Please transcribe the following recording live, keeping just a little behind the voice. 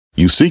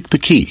You seek the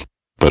key.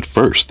 But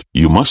first,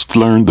 you must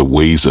learn the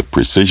ways of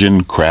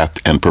precision, craft,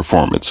 and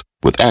performance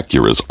with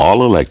Acura's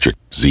all-electric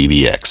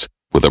ZDX.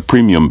 With a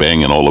premium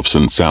Bang &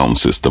 Olufsen sound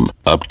system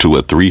up to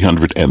a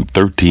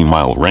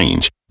 313-mile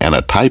range and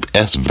a Type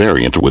S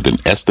variant with an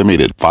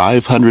estimated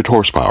 500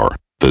 horsepower,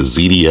 the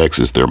ZDX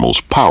is their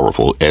most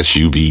powerful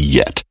SUV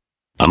yet.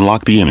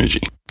 Unlock the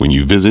energy when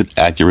you visit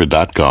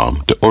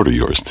Acura.com to order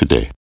yours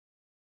today.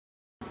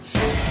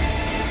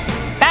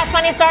 Fast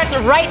Money starts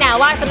right now,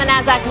 live from the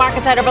NASDAQ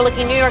market site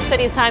overlooking New York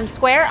City's Times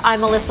Square.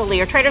 I'm Melissa Lee.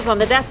 Your traders on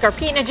the desk are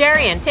Pete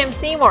Najarian, Tim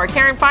Seymour,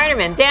 Karen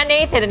Feinerman, Dan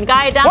Nathan, and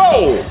Guy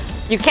Dunphy.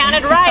 You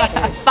counted right.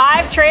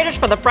 5 traders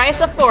for the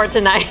price of 4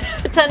 tonight.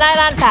 Tonight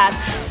on Pass,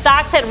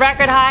 stocks hit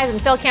record highs,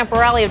 and Phil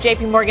Camporelli of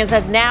JP Morgan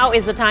says now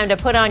is the time to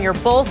put on your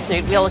bull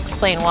suit. We'll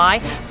explain why.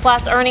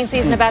 Plus, earnings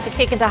season about to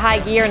kick into high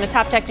gear, and a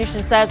top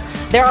technician says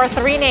there are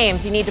 3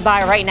 names you need to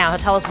buy right now. He'll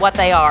tell us what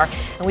they are.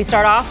 And we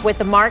start off with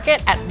the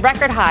market at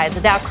record highs.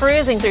 The Dow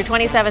cruising through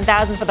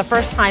 27,000 for the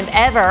first time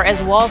ever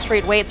as Wall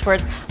Street waits for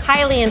its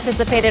highly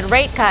anticipated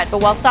rate cut.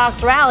 But while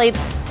stocks rallied,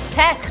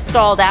 tech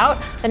stalled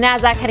out. The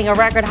NASDAQ hitting a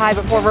record high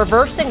before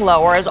reversing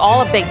lower as all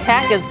of big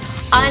tech is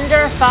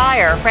under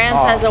fire. France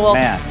says it will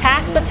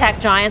tax the tech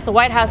giants. The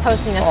White House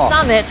hosting a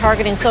summit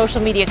targeting social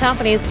media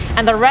companies,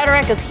 and the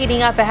rhetoric is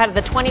heating up ahead of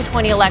the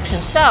 2020 election.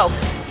 So,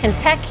 can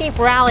tech keep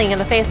rallying in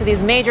the face of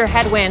these major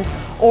headwinds,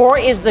 or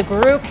is the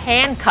group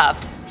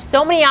handcuffed?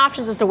 So many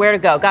options as to where to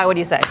go. Guy, what do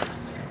you say?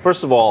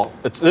 First of all,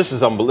 this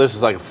is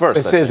like a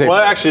first. This is well,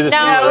 actually, this is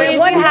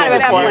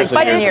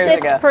but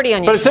it's pretty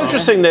unusual. But it's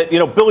interesting that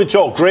Billy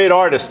Joel, great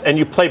artist, and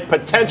you play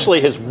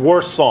potentially his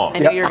worst song. I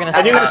knew you were going to say.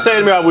 And you're going to say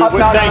to me,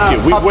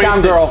 "Thank you."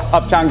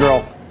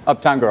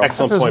 Uptown Girl.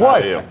 Excellent point by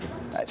you.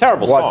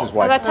 Terrible song. His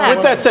wife.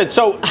 With that said,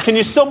 so can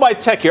you still buy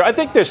tech here? I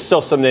think there's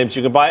still some names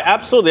you can buy.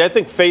 Absolutely. I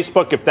think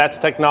Facebook, if that's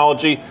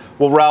technology,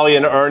 will rally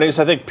in earnings.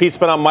 I think Pete's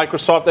been on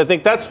Microsoft. I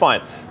think that's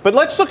fine. But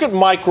let's look at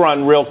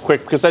Micron real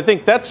quick, because I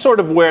think that's sort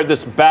of where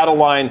this battle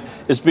line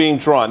is being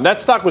drawn.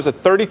 That stock was a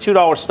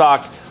 $32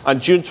 stock on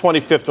June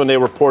 25th when they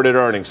reported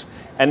earnings.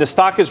 And the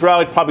stock has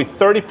rallied probably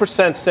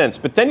 30% since.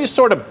 But then you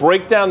sort of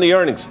break down the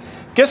earnings.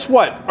 Guess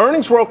what?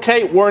 Earnings were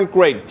okay, weren't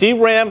great.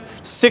 DRAM,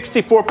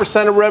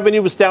 64% of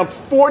revenue, was down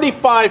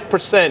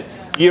 45%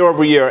 year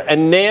over year.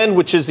 And NAND,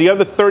 which is the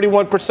other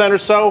 31% or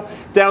so,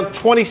 down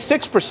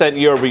 26%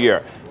 year over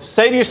year.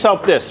 Say to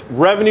yourself this: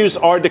 revenues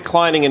are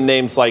declining in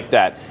names like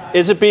that.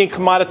 Is it being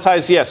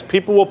commoditized? Yes.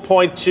 People will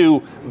point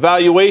to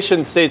valuation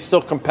and say it's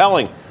still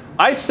compelling.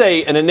 I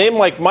say, in a name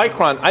like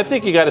Micron, I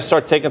think you got to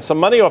start taking some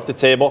money off the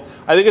table.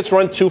 I think it's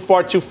run too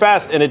far too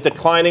fast in a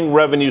declining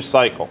revenue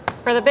cycle.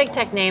 For the big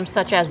tech names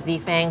such as the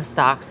FANG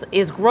stocks,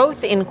 is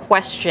growth in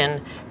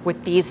question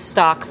with these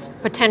stocks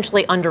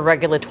potentially under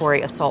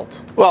regulatory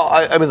assault? Well,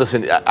 I mean,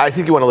 listen, I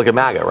think you want to look at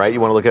MAGA, right? You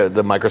want to look at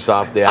the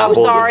Microsoft, the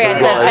Apple, I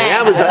said the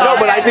Amazon. No,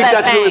 but I think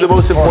that's really the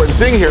most important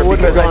thing here,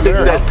 because I think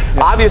that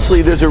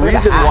obviously there's a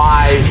reason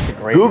why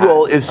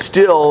Google is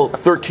still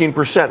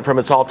 13% from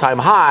its all-time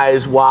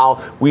highs,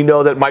 while we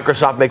know that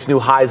Microsoft makes new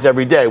highs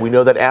every day. We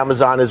know that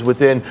Amazon is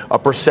within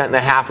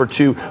 1.5% or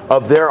 2%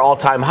 of their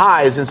all-time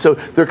highs, and so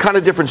they're kind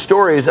of different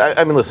stories.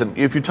 I mean, listen,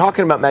 if you're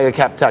talking about mega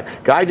cap tech,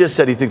 Guy just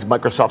said he thinks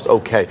Microsoft's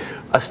okay.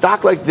 A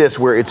stock like this,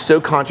 where it's so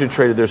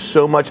concentrated, there's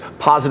so much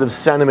positive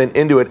sentiment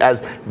into it,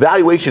 as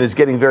valuation is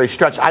getting very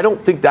stretched, I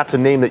don't think that's a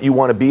name that you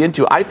want to be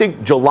into. I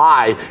think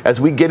July, as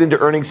we get into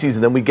earnings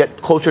season, then we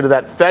get closer to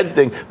that Fed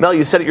thing. Mel,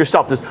 you said it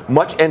yourself, this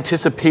much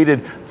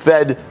anticipated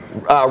Fed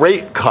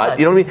rate cut.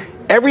 You know what I mean?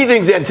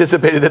 Everything's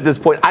anticipated at this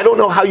point. I don't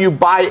know how you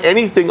buy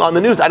anything on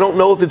the news. I don't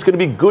know if it's going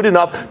to be good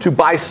enough to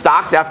buy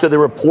stocks after the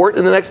report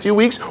in the next few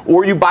weeks,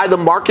 or you buy the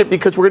market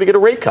because we're going to get a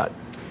rate cut.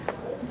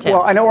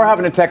 Well, I know we're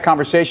having a tech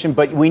conversation,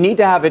 but we need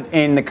to have it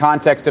in the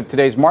context of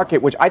today's market,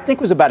 which I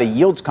think was about a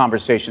yields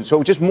conversation.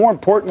 So just more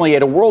importantly,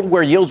 at a world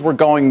where yields were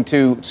going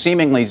to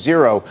seemingly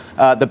zero,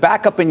 the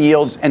backup in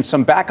yields and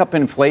some backup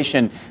in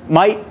inflation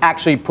might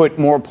actually put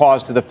more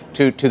pause to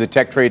the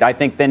tech trade, I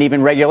think, than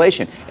even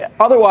regulation.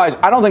 Otherwise,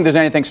 I don't think there's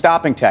anything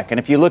stopping tech. And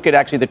if you look at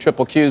actually the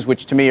triple Qs,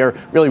 which to me are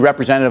really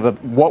representative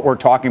of what we're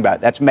talking about,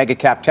 that's mega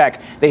cap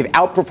tech. They've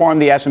outperformed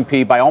the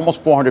S&P by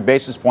almost 400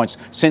 basis points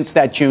since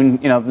that June,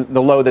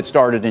 the low that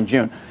started in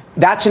June.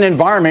 That's an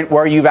environment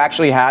where you've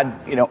actually had,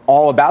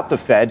 all about the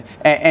Fed,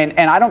 and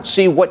I don't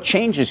see what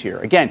changes here.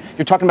 Again,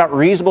 you're talking about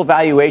reasonable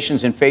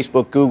valuations in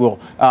Facebook, Google.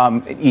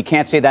 You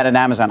can't say that in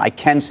Amazon. I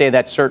can say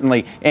that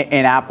certainly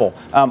in Apple.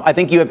 I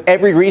think you have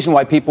every reason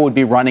why people would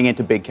be running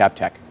into big cap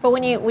tech. But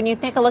when you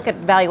take a look at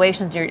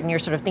valuations, you're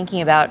sort of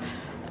thinking about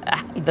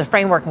the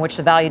framework in which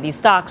to value these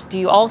stocks, do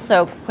you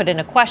also put in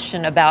a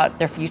question about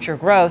their future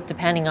growth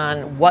depending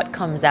on what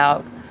comes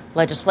out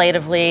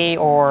legislatively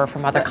or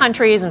from other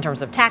countries in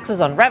terms of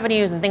taxes on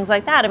revenues and things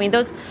like that? I mean,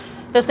 those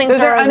things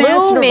are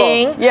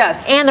looming,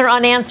 yes, and they're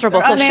unanswerable.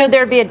 Should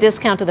there be a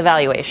discount to the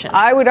valuation?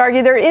 I would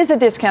argue there is a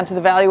discount to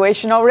the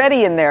valuation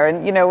already in there.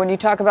 And, when you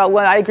talk about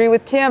I agree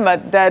with Tim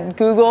that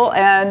Google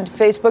and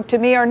Facebook, to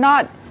me, are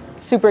not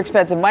super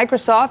expensive.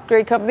 Microsoft,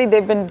 great company,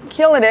 they've been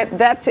killing it.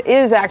 That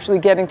is actually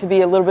getting to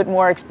be a little bit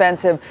more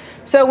expensive.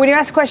 So when you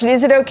ask the question,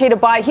 is it okay to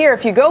buy here?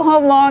 If you go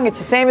home long, it's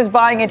the same as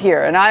buying it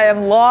here. And I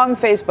am long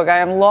Facebook, I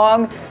am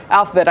long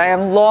Alphabet, I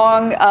am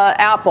long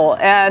Apple.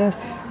 And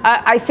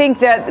I think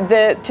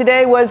that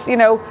today was,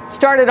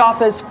 started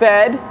off as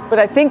Fed, but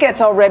I think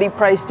it's already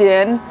priced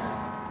in.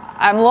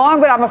 I'm long,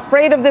 but I'm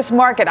afraid of this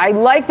market. I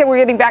like that we're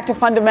getting back to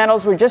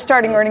fundamentals. We're just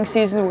starting earnings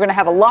season. We're going to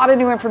have a lot of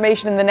new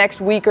information in the next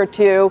week or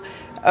two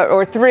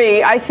or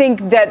three. I think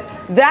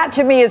that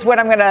to me is what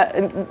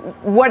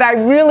I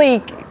really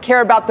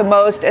care about the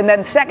most. And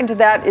then second to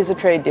that is a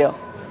trade deal.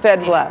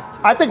 Fed's last.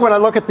 I think when I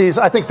look at these,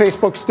 I think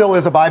Facebook still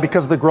is a buy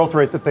because of the growth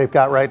rate that they've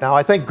got right now.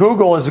 I think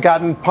Google has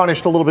gotten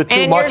punished a little bit too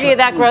much. And in your view,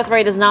 that growth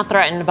rate is not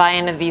threatened by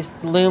any of these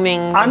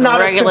looming I'm not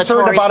as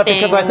concerned about things, it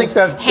because I think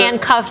that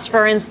handcuffs,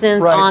 for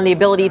instance, right. on the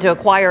ability to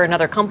acquire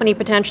another company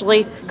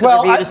potentially because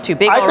well, they're viewed as too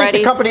big already. I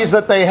think the companies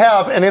that they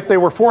have, and if they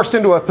were forced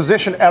into a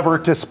position ever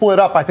to split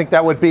up, I think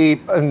that would be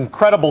an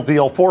incredible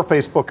deal for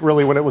Facebook,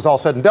 really, when it was all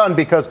said and done,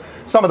 because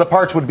some of the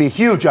parts would be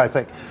huge, I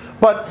think.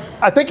 But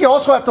I think you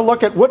also have to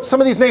look at what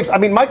some of these names. I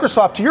mean,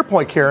 Microsoft, to your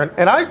point, Karen,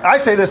 and I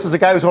say this as a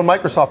guy who's owned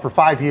Microsoft for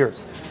 5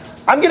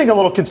 years. I'm getting a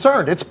little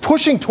concerned. It's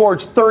pushing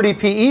towards 30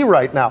 PE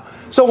right now.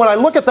 So when I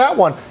look at that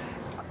one,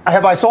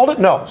 have I sold it?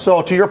 No.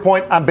 So to your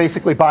point, I'm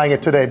basically buying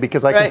it today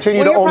because I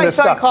continue to own this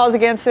stock. Calls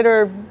against it,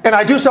 or and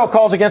I do sell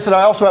calls against it.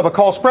 I also have a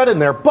call spread in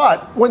there.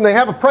 But when they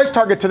have a price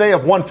target today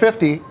of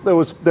 150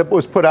 that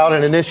was put out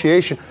in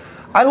initiation,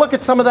 I look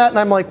at some of that and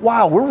I'm like,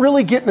 wow, we're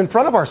really getting in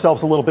front of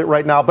ourselves a little bit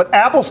right now. But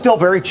Apple's still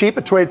very cheap.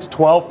 It trades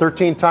 12,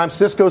 13 times.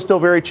 Cisco's still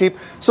very cheap.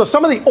 So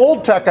some of the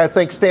old tech, I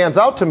think, stands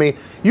out to me.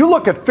 You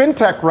look at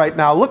fintech right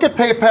now. Look at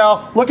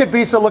PayPal. Look at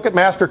Visa. Look at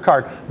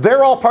MasterCard.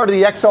 They're all part of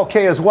the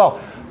XLK as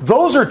well.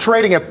 Those are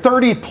trading at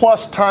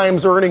 30-plus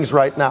times earnings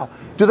right now.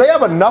 Do they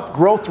have enough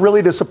growth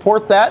really to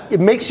support that?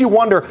 It makes you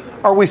wonder,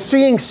 are we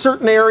seeing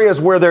certain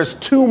areas where there's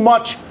too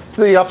much to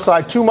the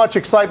upside, too much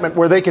excitement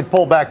where they could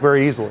pull back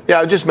very easily?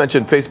 Yeah, I just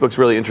mentioned Facebook's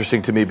really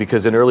interesting to me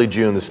because in early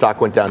June, the stock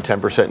went down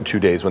 10% in 2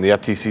 days when the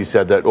FTC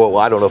said that, well,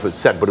 I don't know if it's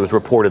said, but it was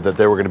reported that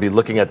they were going to be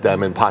looking at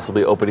them and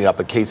possibly opening up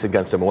a case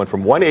against them. It went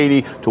from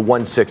 180 to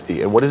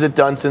 160. And what has it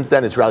done since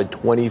then? It's rallied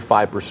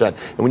 25%.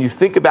 And when you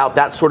think about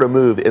that sort of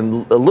move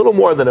in a little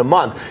more than a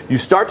month, you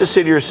start to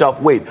say to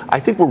yourself, wait, I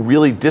think we're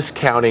really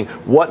discounting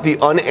what the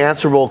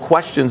unanswerable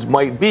questions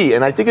might be.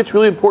 And I think it's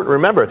really important to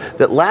remember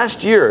that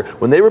last year,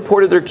 when they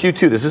reported their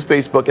Q2, this is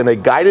Facebook, and they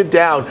guided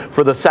down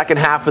for the second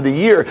half of the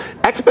year,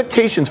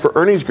 expectations for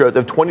earnings growth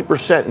of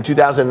 20% in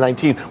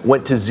 2019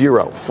 went to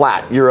zero,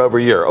 flat year over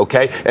year,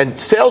 okay? And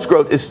sales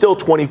growth is still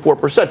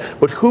 24%.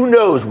 But who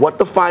knows what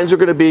the fines are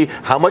going to be,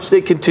 how much they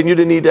continue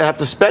to need to have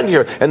to spend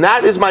here. And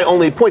that is my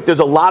only point. There's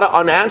a lot of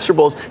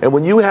unanswerables. And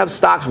when you have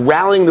stocks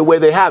rallying the way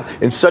they have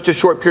in such a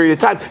short period of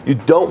time, you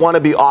don't want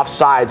to be off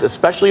sides,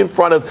 especially in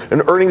front of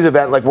an earnings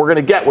event like we're going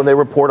to get when they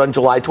report on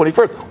July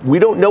 21st. We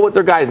don't know what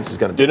their guidance is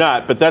going to be. You're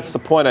not, but that's the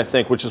point, I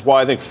think, which is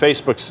why I think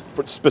Facebook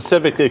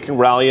specifically can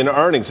rally in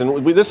earnings.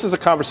 And this is a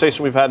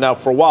conversation we've had now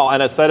for a while.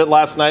 And I said it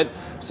last night,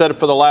 said it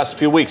for the last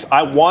few weeks.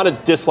 I want to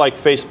dislike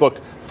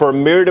Facebook for a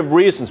myriad of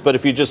reasons. But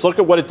if you just look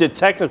at what it did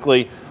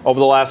technically over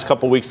the last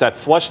couple of weeks, that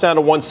flushed down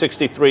to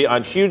 163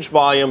 on huge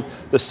volume,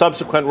 the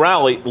subsequent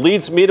rally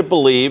leads me to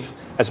believe,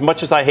 as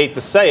much as I hate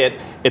to say it,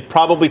 it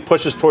probably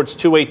pushes towards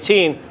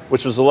 218,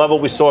 which was the level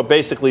we saw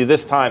basically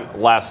this time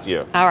last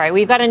year. All right,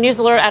 we've got a news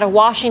alert out of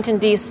Washington,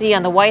 D.C.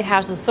 on the White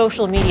House's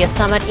social media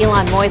summit.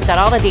 Elon Moy's got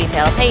all the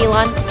details. Hey,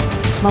 Elon.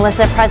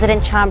 Melissa,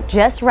 President Trump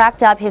just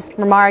wrapped up his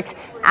remarks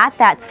at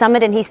that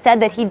summit, and he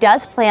said that he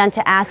does plan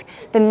to ask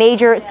the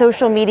major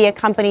social media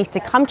companies to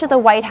come to the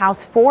White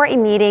House for a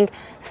meeting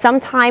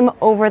sometime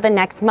over the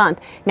next month.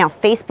 Now,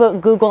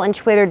 Facebook, Google, and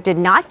Twitter did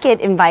not get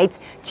invites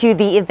to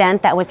the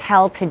event that was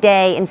held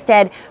today.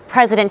 Instead,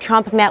 President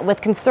Trump met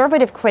with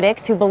conservative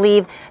critics who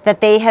believe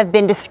that they have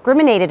been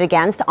discriminated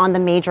against on the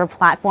major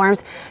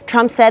platforms.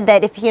 Trump said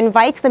that if he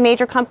invites the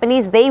major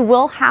companies, they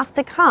will have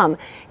to come.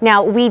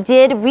 Now, we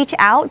did reach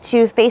out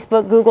to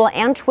Facebook, Google,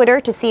 and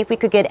Twitter to see if we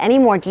could get any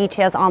more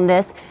details on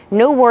this.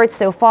 No words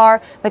so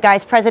far, but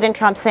guys, President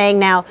Trump saying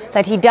now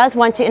that he does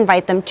want to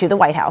invite them to the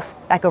White House.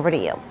 Back over to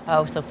you.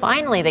 Oh, so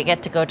finally they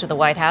get to go to the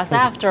White House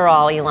after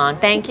all, Elon.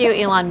 Thank you,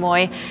 Elon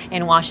Moy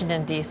in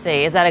Washington,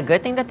 D.C. Is that a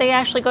good thing that they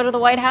actually go to the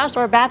White House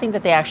or a bad thing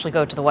that they actually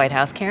go to the White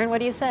House? Karen, what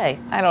do you say?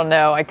 I don't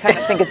know. I kind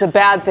of think it's a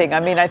bad thing. I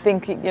mean, I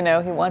think, he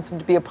wants them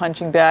to be a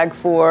punching bag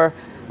for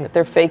that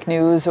they're fake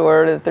news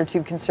or that they're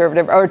too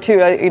conservative or too,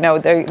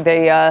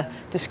 they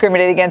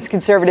discriminate against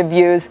conservative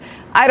views.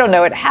 I don't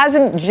know. It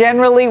hasn't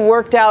generally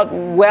worked out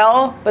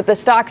well, but the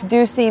stocks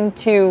do seem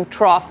to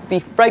trough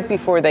right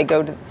before they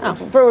go to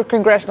for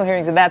congressional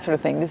hearings and that sort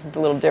of thing. This is a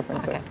little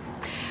different. Okay.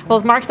 Well,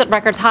 with markets at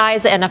records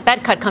highs and a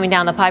Fed cut coming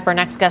down the pipe, our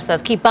next guest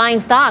says, keep buying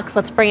stocks.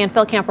 Let's bring in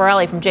Phil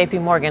Camporelli from J.P.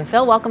 Morgan.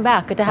 Phil, welcome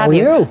back. Good to have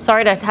you.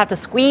 Sorry to have to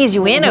squeeze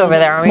you in over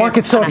there. This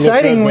market's so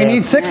exciting. We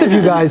need 6 of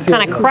you guys.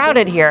 Kind of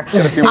crowded here.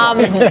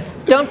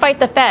 don't fight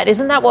the Fed.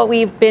 Isn't that what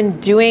we've been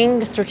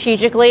doing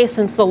strategically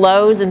since the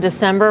lows in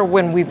December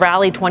when we've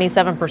rallied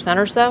 27%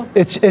 or so?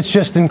 It's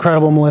just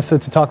incredible, Melissa,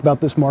 to talk about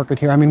this market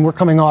here. I mean, we're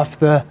coming off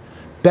the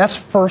best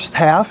first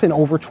half in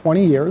over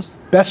 20 years,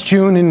 best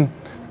June in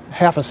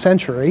half a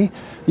century.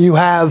 You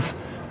have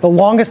the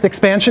longest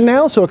expansion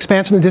now, so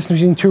expansion the distance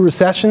between two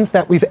recessions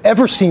that we've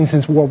ever seen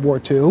since World War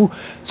II.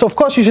 So of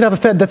course you should have a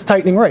Fed that's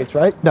tightening rates,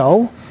 right?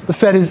 No, the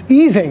Fed is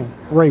easing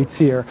rates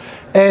here.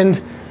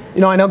 And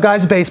I know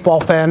Guy's a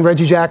baseball fan,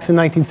 Reggie Jackson,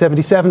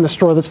 1977, the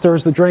straw that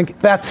stirs the drink.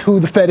 That's who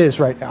the Fed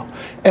is right now.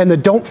 And the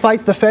don't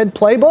fight the Fed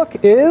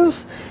playbook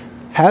is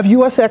have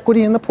U.S.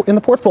 equity in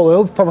the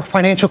portfolio from a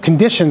financial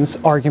conditions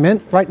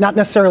argument, right? Not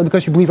necessarily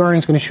because you believe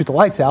earnings are going to shoot the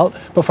lights out,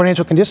 but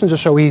financial conditions are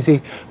so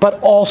easy. But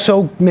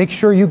also make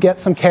sure you get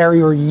some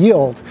carry or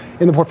yield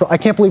in the portfolio. I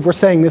can't believe we're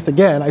saying this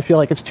again. I feel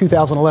like it's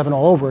 2011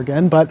 all over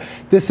again, but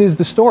this is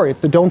the story.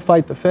 It's the don't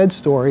fight the Fed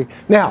story.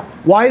 Now,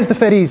 why is the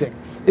Fed easing?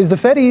 Is the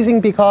Fed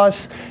easing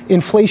because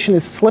inflation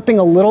is slipping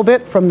a little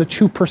bit from the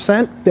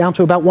 2% down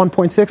to about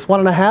 1.6,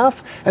 1.5,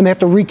 and they have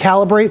to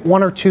recalibrate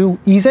one or two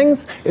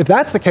easings? If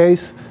that's the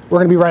case, we're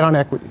going to be right on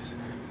equities.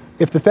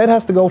 If the Fed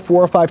has to go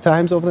 4 or 5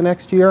 times over the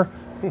next year,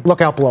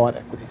 look out below on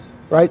equities,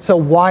 right? So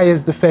why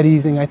is the Fed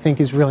easing, I think,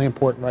 is really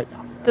important right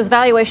now. Does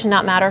valuation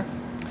not matter?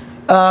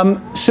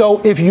 So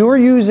if you're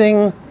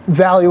using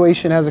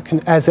valuation as a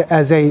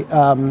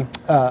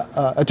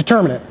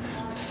determinant,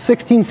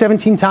 16,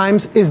 17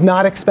 times is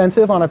not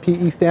expensive on a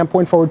PE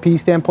standpoint, forward PE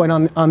standpoint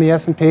on the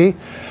S&P.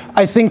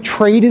 I think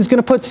trade is going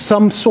to put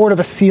some sort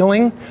of a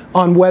ceiling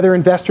on whether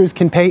investors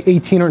can pay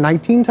 18 or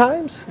 19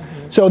 times.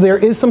 So there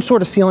is some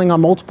sort of ceiling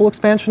on multiple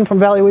expansion from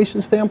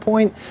valuation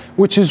standpoint,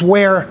 which is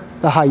where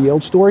the high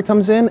yield story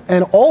comes in.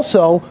 And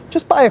also,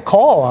 just buy a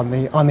call on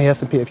the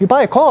S&P. If you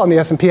buy a call on the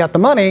S&P at the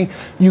money,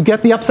 you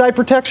get the upside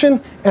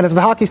protection, and as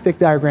the hockey stick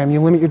diagram,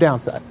 you limit your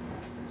downside.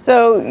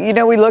 So,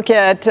 we look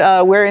at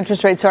where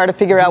interest rates are to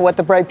figure out what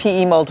the right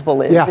PE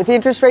multiple is. Yeah. If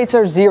interest rates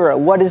are 0,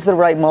 what is the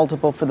right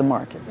multiple for the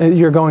market?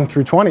 You're going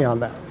through 20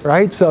 on that,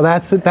 right? So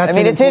that's I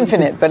mean, it's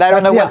infinite, but I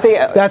don't know what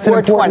that's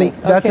or 20.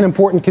 That's an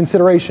important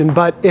consideration.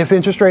 But if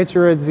interest rates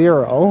are at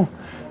 0,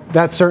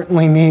 that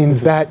certainly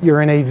means that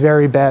you're in a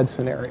very bad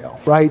scenario,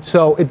 right?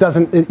 So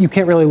you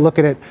can't really look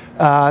at it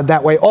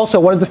that way. Also,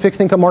 what is the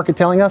fixed income market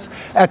telling us?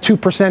 At 2%,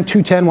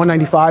 210,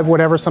 195,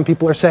 whatever some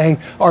people are saying,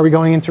 are we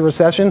going into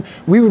recession?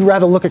 We would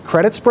rather look at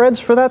credit spreads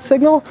for that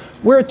signal.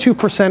 We're at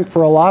 2%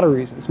 for a lot of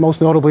reasons.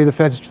 Most notably, the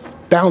Fed's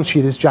balance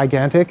sheet is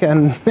gigantic,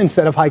 and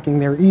instead of hiking,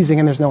 they're easing,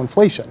 and there's no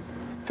inflation.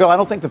 Phil, I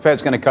don't think the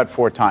Fed's going to cut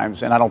 4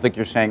 times, and I don't think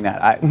you're saying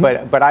that.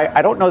 But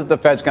I don't know that the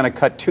Fed's going to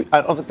cut 2.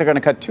 I don't think they're going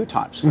to cut 2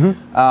 times.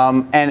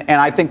 And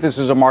I think this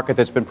is a market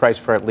that's been priced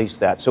for at least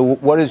that. So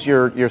what is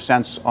your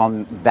sense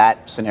on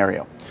that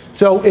scenario?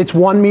 So it's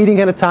one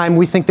meeting at a time.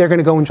 We think they're going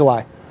to go in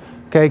July.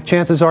 Okay,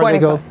 chances are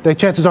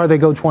 25. they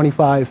go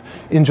 25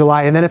 in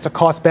July, and then it's a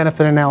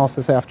cost-benefit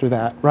analysis after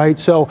that, right?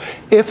 So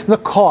if the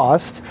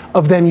cost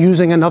of them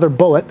using another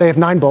bullet, they have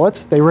 9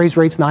 bullets, they raise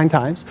rates 9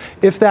 times.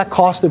 If that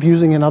cost of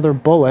using another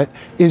bullet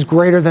is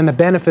greater than the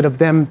benefit of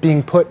them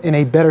being put in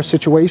a better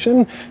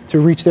situation to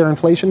reach their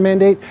inflation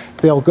mandate,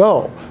 they'll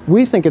go.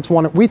 We think it's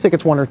one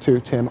or two,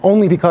 Tim,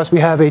 only because we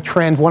have a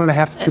trend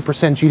 1.5 to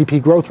 2%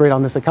 GDP growth rate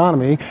on this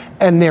economy,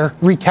 and they're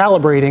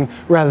recalibrating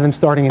rather than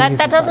starting an easy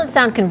That doesn't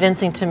sound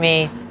convincing to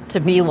me. To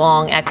be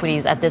long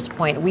equities at this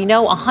point. We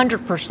know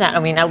 100%, I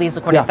mean, at least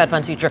according to Fed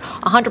Funds Future,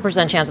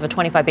 100% chance of a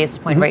 25 basis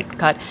point rate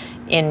cut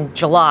in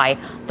July.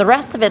 The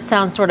rest of it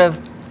sounds sort of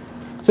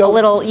a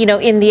little,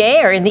 in the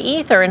air, in the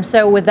ether. And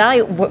so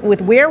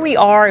with where we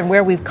are and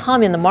where we've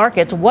come in the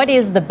markets, what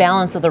is the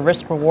balance of the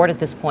risk reward at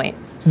this point?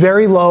 It's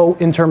very low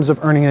in terms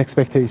of earning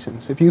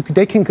expectations.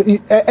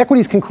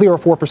 Equities can clear a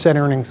 4%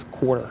 earnings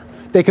quarter.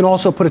 They can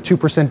also put a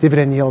 2%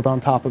 dividend yield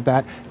on top of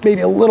that. Maybe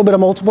a little bit of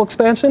multiple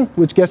expansion,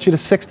 which gets you to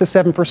 6 to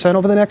 7%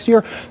 over the next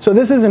year. So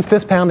this isn't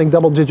fist-pounding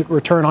double-digit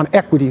return on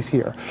equities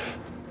here.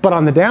 But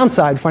on the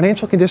downside,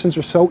 financial conditions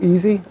are so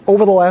easy.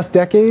 Over the last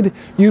decade,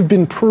 you've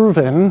been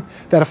proven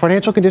that if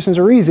financial conditions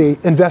are easy,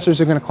 investors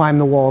are going to climb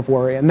the wall of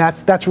worry. And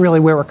that's really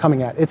where we're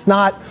coming at. It's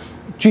not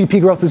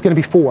GDP growth is going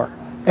to be 4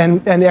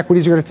 and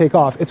equities are going to take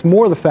off. It's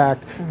more the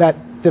fact that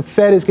the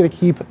Fed is going to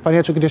keep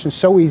financial conditions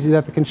so easy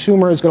that the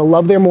consumer is going to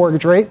love their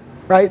mortgage rate,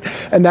 right?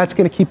 And that's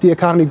going to keep the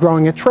economy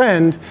growing a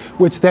trend,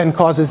 which then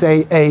causes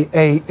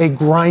a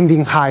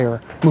grinding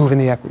higher move in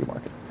the equity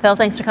market. Phil,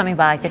 thanks for coming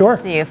by. Good to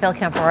see you. Phil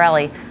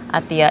Camporelli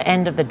at the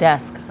end of the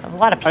desk. A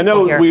lot of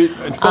people here.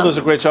 And Phil does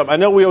a great job. I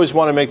know we always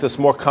want to make this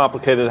more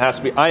complicated than it has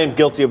to be. I am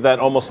guilty of that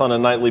almost on a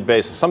nightly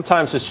basis.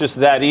 Sometimes it's just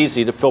that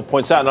easy, to Phil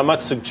points out. And I'm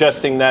not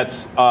suggesting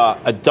that's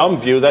a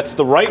dumb view. That's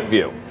the right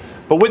view.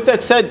 But with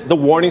that said, the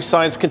warning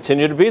signs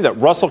continue to be that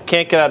Russell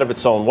can't get out of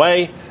its own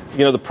way.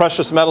 The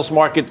precious metals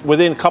market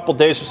within a couple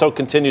days or so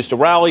continues to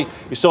rally.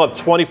 You still have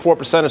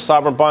 24% of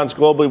sovereign bonds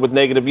globally with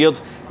negative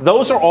yields.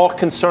 Those are all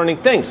concerning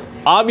things.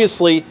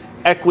 Obviously,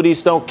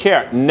 equities don't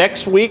care.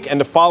 Next week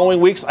and the following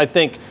weeks, I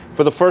think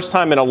for the first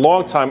time in a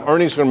long time,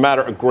 earnings are going to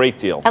matter a great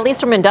deal. At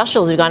least from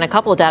industrials, we've gotten a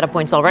couple of data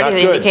points already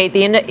that indicate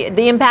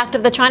the impact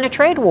of the China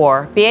trade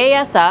war,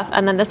 BASF,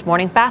 and then this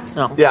morning,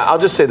 Fastenal. Yeah, I'll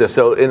just say this.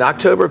 So in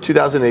October of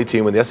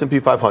 2018, when the S&P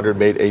 500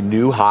 made a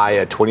new high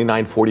at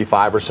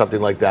 2945 or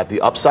something like that, the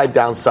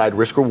upside-downside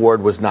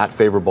risk-reward was not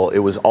favorable. It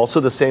was also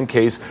the same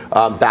case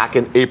back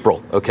in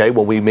April, okay,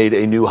 when we made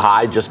a new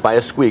high just by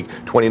a squeak,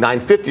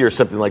 2950 or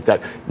something like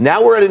that.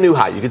 Now we're at a new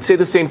high. You could say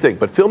the same thing,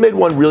 but Phil made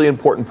one really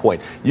important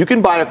point. You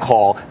can buy a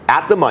call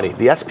at the money,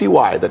 the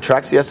SPY that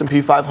tracks the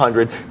S&P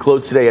 500,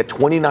 closed today at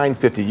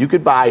 2950. You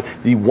could buy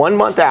the 1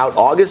 month out,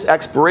 August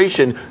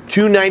expiration,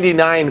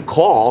 299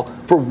 call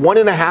for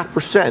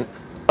 1.5%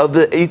 of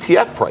the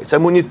ETF price.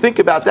 And when you think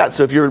about that,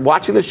 so if you're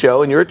watching the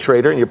show and you're a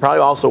trader, and you probably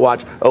also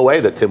watch OA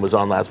that Tim was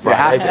on last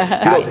Friday,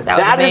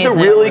 that is a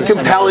really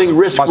compelling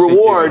risk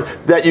reward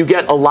that you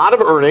get a lot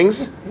of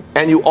earnings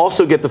and you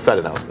also get the Fed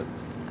announcement.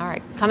 All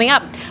right, coming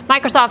up,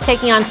 Microsoft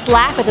taking on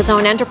Slack with its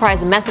own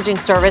enterprise messaging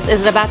service.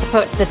 Is it about to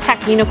put the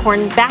tech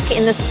unicorn back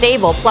in the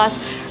stable?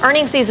 Plus,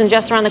 earnings season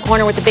just around the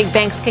corner with the big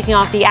banks kicking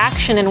off the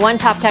action. And one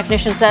top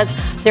technician says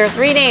there are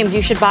 3 names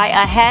you should buy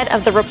ahead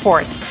of the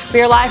reports.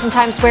 We are live from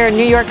Times Square in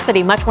New York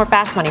City. Much more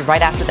Fast Money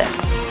right after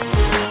this.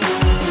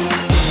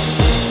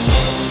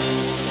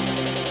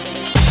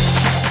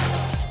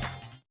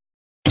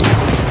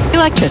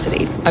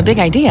 Electricity, a big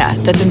idea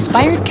that's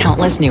inspired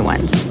countless new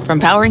ones.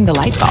 From powering the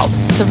light bulb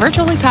to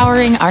virtually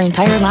powering our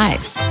entire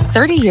lives.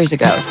 30 years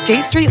ago,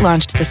 State Street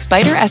launched the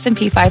Spider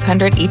S&P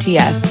 500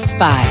 ETF,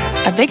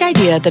 SPY. A big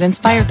idea that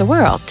inspired the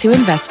world to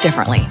invest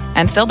differently,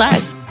 and still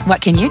does.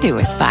 What can you do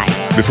with SPY?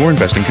 Before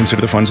investing,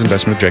 consider the fund's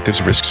investment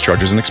objectives, risks,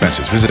 charges, and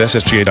expenses. Visit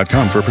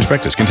ssga.com for a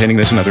prospectus containing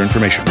this and other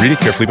information. Read it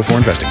carefully before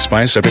investing.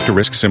 SPY is subject to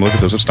risks similar to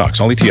those of stocks.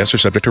 All ETFs are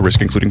subject to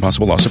risk, including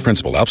possible loss of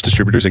principal. Alps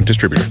Distributors, Inc.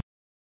 Distributor.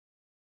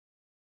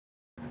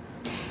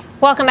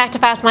 Welcome back to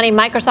Fast Money.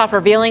 Microsoft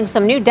revealing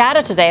some new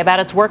data today about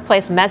its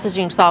workplace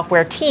messaging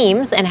software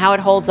Teams and how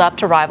it holds up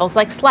to rivals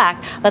like Slack.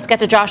 Let's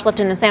get to Josh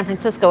Lipton in San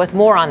Francisco with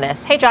more on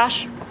this. Hey,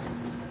 Josh.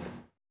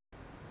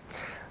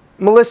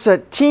 Melissa,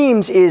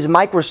 Teams is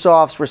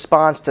Microsoft's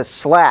response to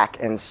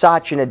Slack, and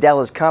Satya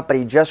Nadella's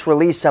company just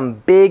released some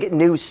big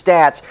new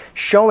stats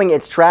showing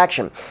its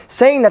traction,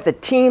 saying that the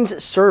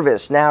Teams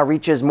service now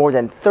reaches more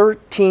than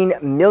 13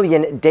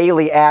 million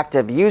daily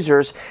active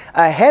users,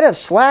 ahead of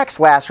Slack's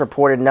last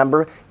reported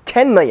number,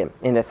 10 million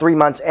in the 3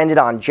 months ended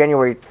on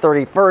January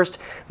 31st.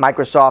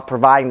 Microsoft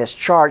providing this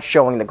chart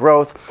showing the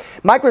growth.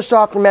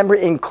 Microsoft, remember,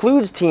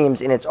 includes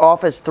Teams in its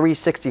Office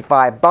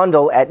 365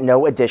 bundle at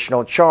no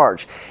additional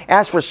charge.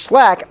 As for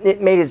Slack,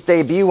 it made its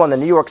debut on the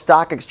New York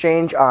Stock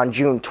Exchange on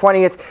June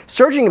 20th,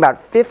 surging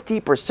about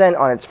 50%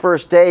 on its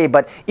first day,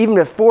 but even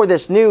before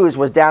this news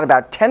was down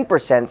about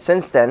 10%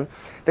 since then.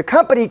 The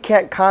company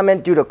can't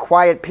comment due to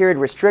quiet period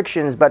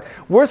restrictions, but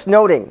worth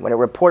noting, when it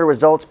reported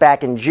results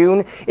back in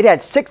June, it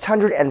had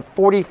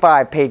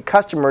 645 paid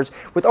customers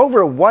with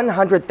over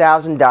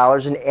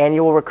 $100,000 in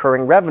annual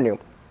recurring revenue,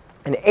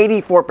 an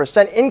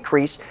 84%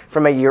 increase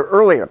from a year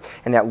earlier,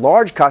 and that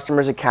large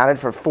customers accounted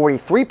for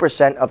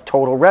 43% of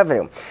total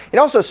revenue. It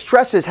also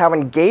stresses how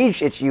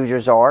engaged its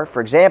users are.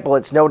 For example,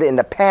 it's noted in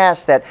the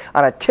past that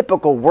on a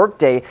typical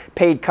workday,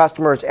 paid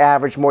customers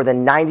average more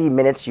than 90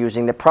 minutes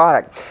using the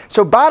product.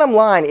 So bottom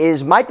line,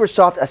 is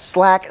Microsoft a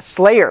Slack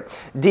slayer?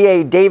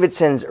 D.A.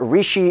 Davidson's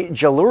Rishi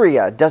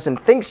Jaluria doesn't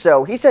think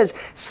so. He says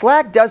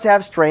Slack does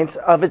have strengths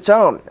of its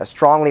own, a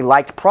strongly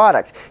liked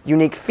product,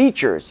 unique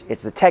features.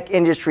 It's the tech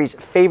industry's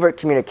favorite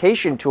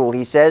communication tool,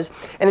 he says,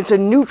 and it's a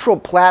neutral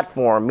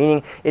platform,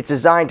 meaning it's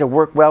designed to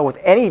work well with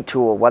any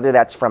tool, whether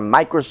that's from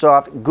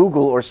Microsoft,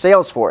 Google, or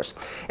Salesforce.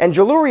 And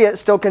Jaluria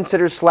still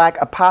considers Slack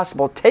a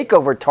possible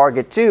takeover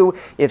target, too,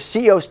 if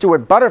CEO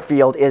Stuart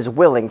Butterfield is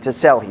willing to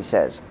sell, he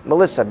says.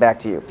 Melissa, back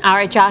to you. All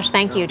right, Josh,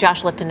 thank you.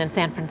 Josh Lipton in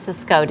San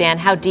Francisco. Dan,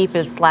 how deep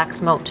is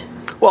Slack's moat?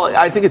 Well,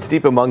 I think it's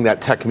deep among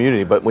that tech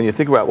community, but when you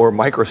think about where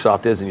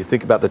Microsoft is and you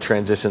think about the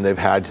transition they've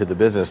had to the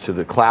business, to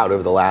the cloud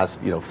over the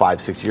last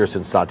 5-6 years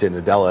since Satya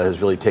Nadella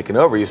has really taken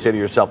over, you say to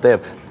yourself, they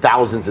have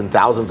thousands and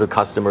thousands of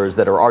customers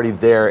that are already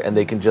there and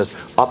they can just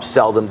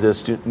upsell them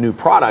this new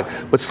product.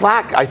 But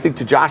Slack, I think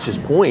to Josh's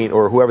point,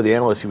 or whoever the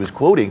analyst he was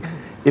quoting,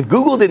 if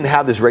Google didn't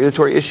have this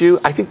regulatory issue,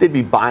 I think they'd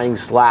be buying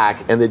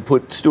Slack and they'd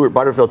put Stuart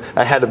Butterfield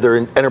ahead of their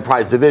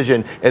enterprise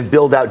division and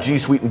build out G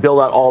Suite and build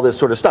out all this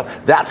sort of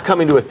stuff. That's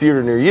coming to a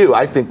theater near you,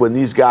 I think, when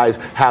these guys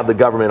have the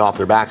government off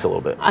their backs a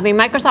little bit. I mean,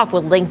 Microsoft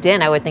with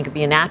LinkedIn, I would think it'd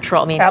be a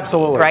natural. I mean,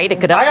 absolutely. Right?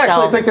 It could upsell. I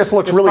actually think this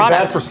looks really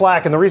bad for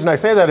Slack. And the reason I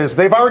say that is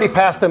they've already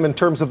passed them in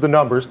terms of the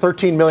numbers,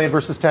 13 million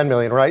versus 10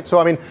 million, right? So,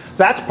 I mean,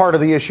 that's part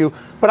of the issue.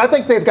 But I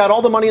think they've got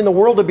all the money in the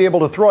world to be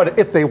able to throw it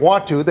if they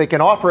want to. They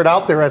can offer it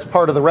out there as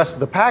part of the rest of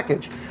the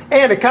package.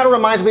 And it kind of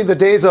reminds me of the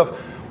days of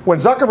when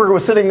Zuckerberg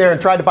was sitting there and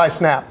tried to buy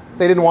Snap.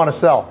 They didn't want to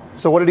sell.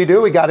 So what did he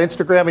do? He got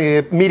Instagram and he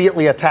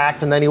immediately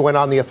attacked, and then he went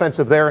on the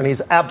offensive there, and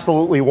he's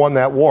absolutely won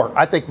that war.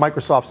 I think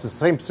Microsoft's in the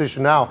same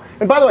position now.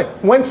 And by the way,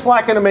 when's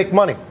Slack going to make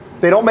money?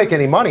 They don't make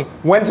any money.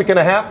 When's it going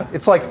to happen?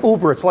 It's like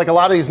Uber. It's like a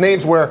lot of these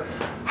names where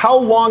how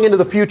long into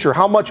the future,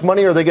 how much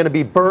money are they going to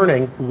be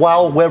burning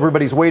while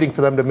everybody's waiting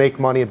for them to make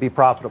money and be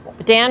profitable?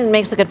 Dan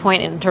makes a good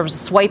point in terms of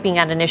swiping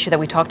at an issue that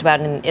we talked about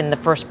in the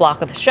first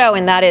block of the show,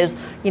 and that is,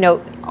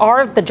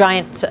 are the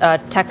giant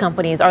tech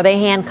companies, are they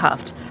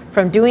handcuffed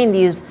from doing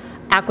these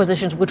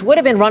acquisitions, which would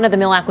have been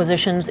run-of-the-mill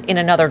acquisitions in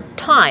another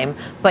time,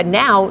 but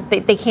now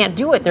they can't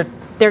do it.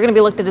 They're going to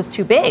be looked at as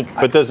too big.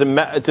 But does it in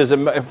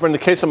the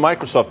case of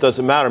Microsoft, does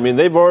it matter? I mean,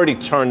 they've already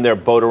turned their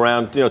boat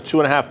around,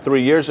 2.5,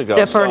 3 years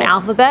ago. For an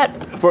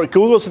Alphabet? For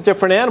Google's a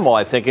different animal,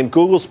 I think, and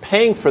Google's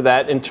paying for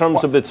that in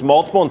terms of its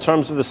multiple, in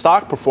terms of the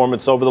stock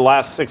performance over the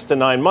last 6 to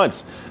 9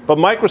 months. But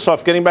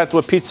Microsoft, getting back to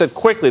what Pete said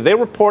quickly, they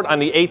report on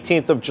the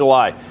 18th of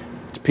July.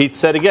 Pete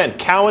said again,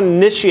 Cowen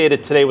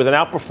initiated today with an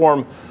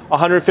outperform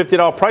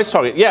 $150 price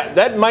target. Yeah,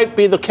 that might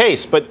be the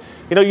case, but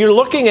you're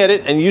looking at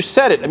it, and you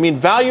said it. I mean,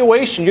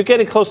 valuation, you're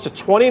getting close to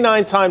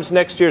 29 times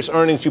next year's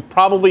earnings. You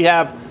probably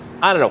have,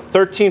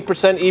 13%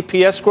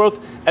 EPS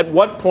growth. At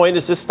what point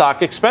is this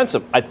stock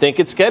expensive? I think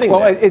it's getting there.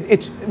 Well,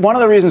 it's one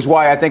of the reasons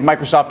why I think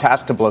Microsoft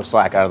has to blow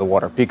Slack out of the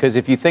water. Because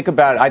if you think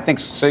about it, I think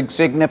a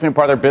significant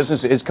part of their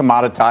business is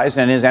commoditized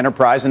and is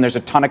enterprise, and there's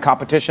a ton of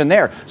competition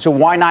there. So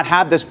why not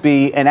have this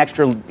be an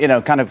extra,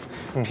 kind of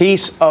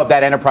piece of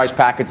that enterprise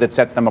package that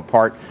sets them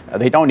apart?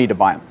 They don't need to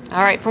buy them.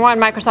 All right, for more on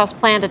Microsoft's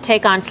plan to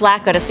take on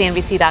Slack, go to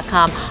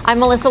CNBC.com. I'm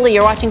Melissa Lee.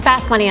 You're watching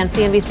Fast Money on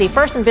CNBC,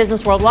 first in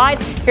business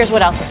worldwide. Here's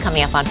what else is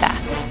coming up on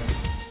Fast.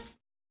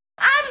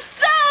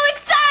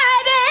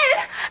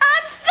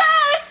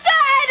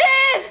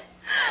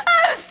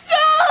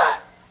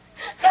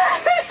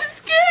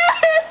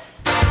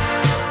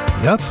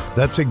 Yep,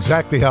 that's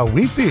exactly how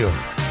we feel.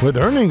 With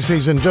earnings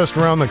season just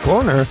around the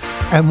corner,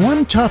 and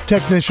one top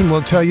technician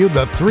will tell you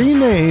the 3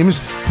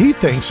 names he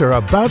thinks are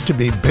about to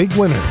be big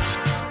winners.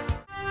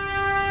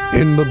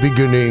 In the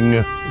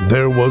beginning,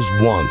 there was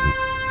one.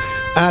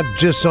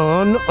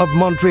 Adjison of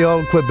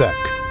Montreal, Quebec.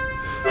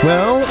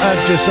 Well,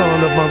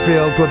 Adjison of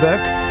Montreal,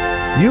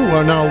 Quebec, you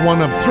are now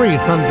one of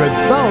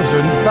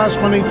 300,000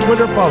 Fast Money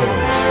Twitter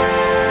followers.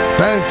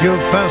 Thank you,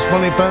 Fast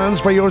Money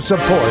fans, for your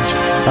support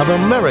of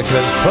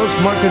America's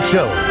post-market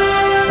show.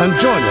 And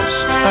join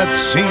us at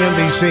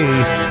CNBC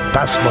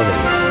Fast Money.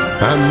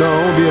 And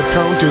no, the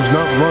account is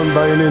not run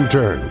by an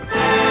intern.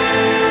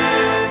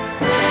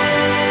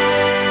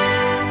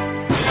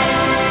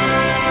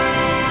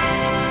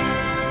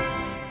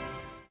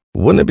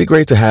 Wouldn't it be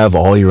great to have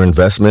all your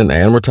investment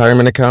and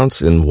retirement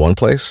accounts in one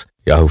place?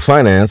 Yahoo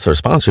Finance, our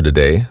sponsor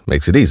today,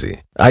 makes it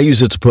easy. I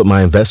use it to put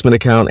my investment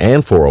account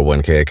and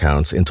 401k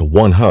accounts into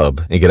one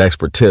hub and get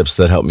expert tips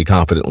that help me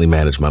confidently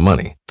manage my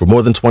money. For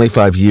more than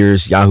 25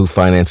 years, Yahoo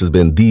Finance has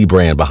been the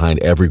brand behind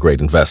every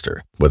great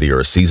investor. Whether you're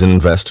a seasoned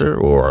investor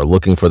or are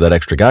looking for that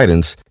extra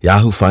guidance,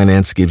 Yahoo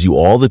Finance gives you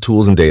all the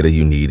tools and data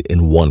you need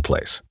in one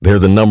place. They're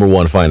the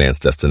 #1 finance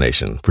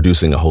destination,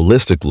 producing a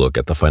holistic look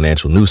at the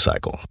financial news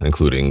cycle,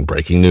 including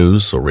breaking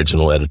news,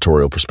 original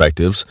editorial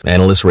perspectives,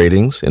 analyst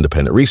ratings,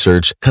 independent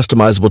research,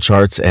 customizable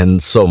charts,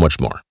 and so much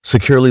more.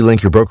 Securely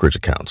link your brokerage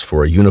accounts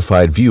for a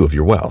unified view of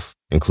your wealth,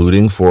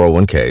 including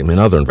 401k and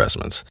other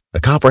investments. A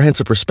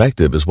comprehensive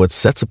perspective is what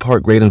sets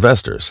apart great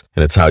investors,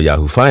 and it's how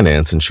Yahoo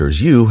Finance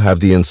ensures you have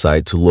the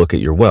insight to look at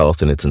your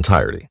wealth in its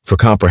entirety. For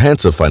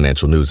comprehensive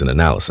financial news and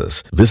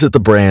analysis, visit the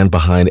brand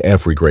behind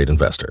every great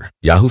investor,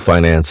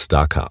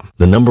 yahoofinance.com,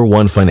 the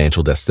 #1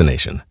 financial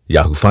destination,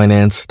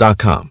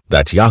 yahoofinance.com.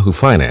 That's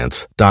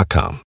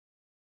yahoofinance.com.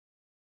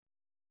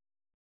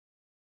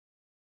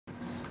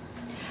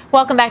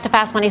 Welcome back to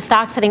Fast Money.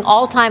 Stocks hitting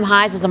all-time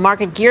highs as the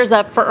market gears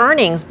up for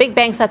earnings. Big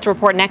banks set to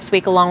report next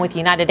week along with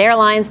United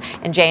Airlines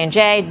and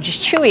J&J.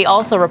 Chewy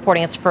also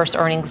reporting its first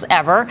earnings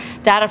ever.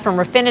 Data from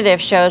Refinitiv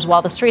shows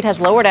while the street has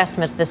lowered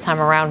estimates this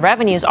time around,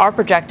 revenues are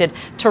projected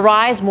to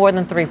rise more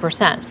than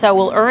 3%. So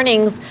will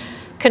earnings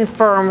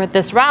confirm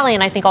this rally?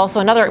 And I think also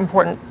another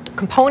important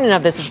component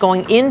of this is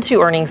going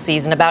into earnings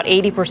season. About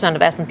 80%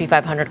 of S&P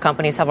 500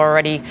 companies have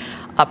already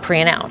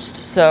pre-announced.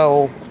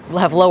 So we'll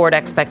have lowered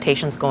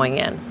expectations going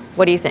in.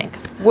 What do you think?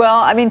 Well,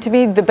 I mean, to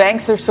me, the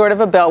banks are sort of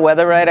a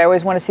bellwether, right? I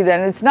always want to see that.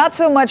 And it's not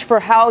so much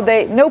for how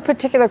no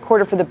particular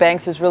quarter for the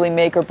banks is really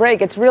make or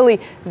break. It's really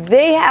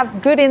they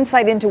have good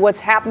insight into what's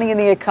happening in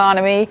the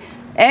economy.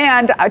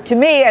 And to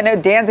me, I know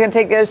Dan's going to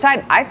take the other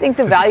side. I think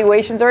the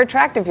valuations are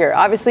attractive here.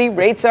 Obviously,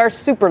 rates are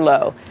super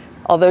low,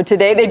 although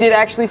today they did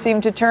actually seem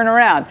to turn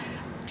around.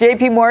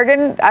 J.P.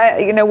 Morgan,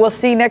 we'll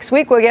see next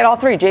week. We'll get all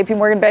three. J.P.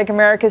 Morgan, Bank of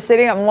America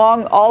sitting. I'm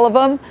long all of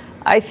them.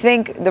 I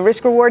think the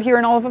risk reward here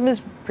in all of them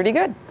is pretty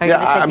good.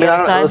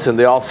 Listen,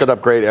 they all set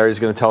up great. Ari's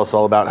going to tell us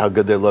all about how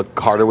good they look.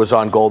 Carter was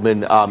on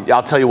Goldman.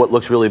 I'll tell you what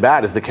looks really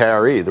bad is the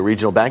KRE, the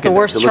regional bank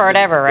index. The worst chart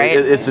ever, right?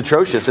 It's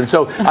atrocious. And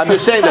so I'm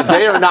just saying that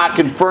they are not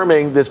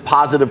confirming this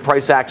positive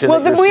price action.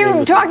 Well, we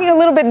were talking a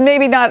little bit,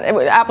 maybe not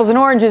apples and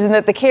oranges, in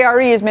that the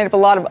KRE is made up of a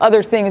lot of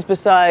other things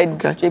beside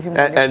JP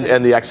Morgan.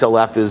 And the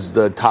XLF is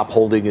the top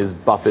holding is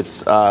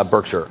Buffett's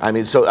Berkshire. I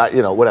mean, so,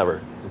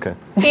 whatever. Okay.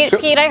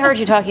 Pete, I heard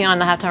you talking on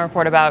the halftime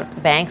report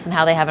about banks and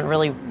how they haven't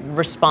really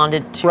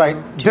responded to.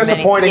 Right.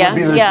 Disappointing would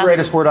be the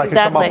greatest word I could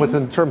come up with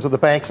in terms of the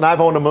banks. And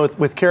I've owned them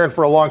with Karen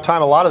for a long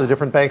time, a lot of the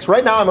different banks.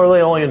 Right now, I'm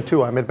really only in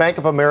two. I'm in Bank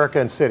of America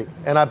and Citi.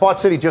 And I bought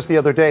Citi just the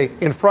other day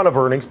in front of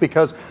earnings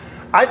because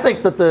I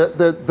think that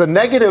the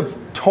negative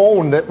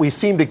tone that we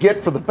seem to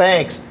get for the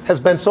banks has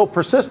been so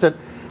persistent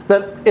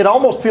that it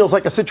almost feels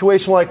like a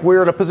situation like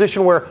we're in a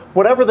position where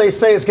whatever they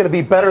say is going to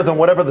be better than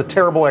whatever the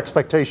terrible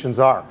expectations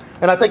are.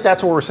 And I think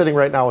that's where we're sitting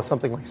right now with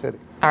something like Citi.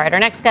 All right, our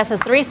next guest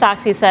has 3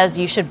 stocks he says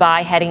you should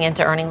buy heading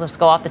into earnings. Let's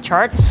go off the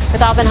charts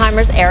with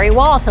Oppenheimer's Ari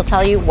Wald. He'll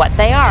tell you what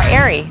they are.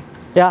 Ari.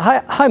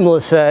 Yeah, hi,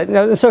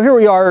 Melissa. So here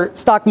we are,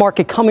 stock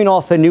market coming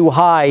off a new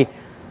high.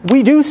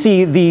 We do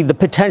see the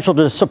potential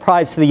to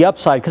surprise to the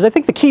upside, because I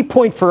think the key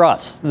point for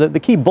us, the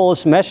key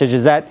bullish message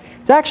is that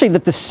it's actually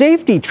that the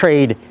safety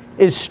trade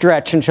is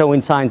stretched and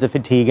showing signs of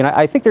fatigue. And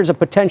I think there's a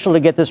potential to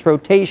get this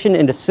rotation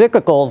into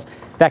cyclicals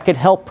that could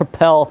help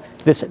propel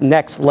this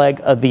next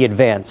leg of the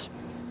advance.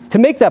 To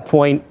make that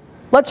point,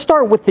 let's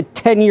start with the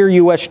 10-year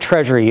U.S.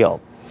 Treasury yield.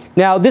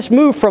 Now, this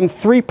moved from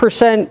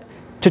 3%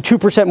 to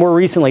 2% more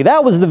recently.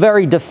 That was the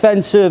very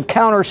defensive,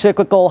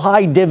 counter-cyclical,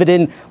 high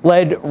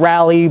dividend-led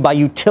rally by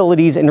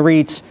utilities and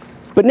REITs.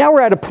 But now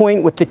we're at a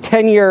point with the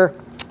 10-year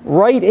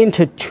right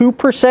into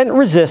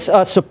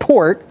 2%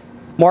 support,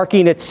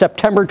 marking its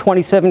September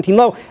 2017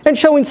 low and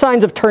showing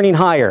signs of turning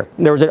higher.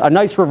 There was a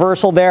nice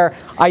reversal there.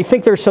 I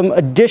think there's some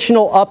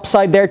additional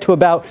upside there to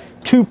about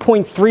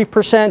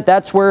 2.3%.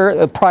 That's where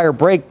the prior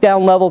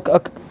breakdown level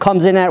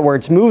comes in at, where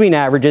it's moving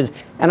averages.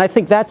 And I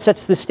think that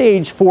sets the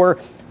stage for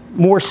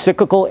more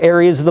cyclical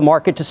areas of the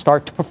market to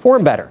start to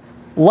perform better,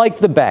 like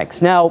the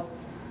banks. Now,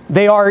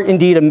 they are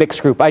indeed a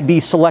mixed group. I'd be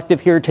selective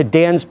here to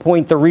Dan's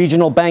point, the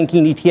regional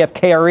banking ETF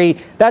KRE.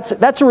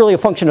 That's really a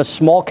function of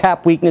small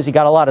cap weakness. You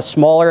got a lot of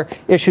smaller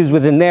issues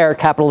within there,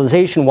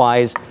 capitalization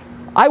wise.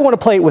 I want to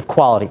play it with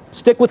quality.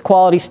 Stick with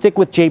quality, stick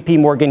with JP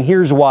Morgan.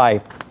 Here's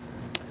why.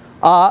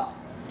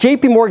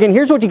 JP Morgan,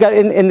 here's what you got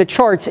in the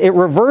charts. It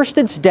reversed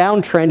its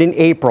downtrend in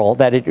April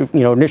that it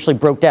initially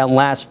broke down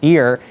last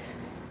year.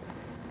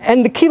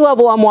 And the key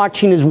level I'm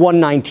watching is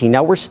 119.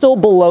 Now, we're still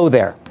below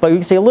there, but you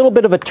can see a little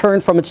bit of a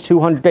turn from its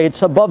 200-day.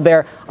 It's above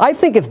there. I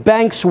think if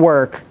banks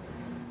work,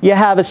 you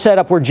have a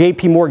setup where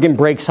JP Morgan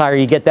breaks higher.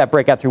 You get that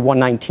breakout through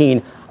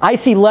 119. I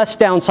see less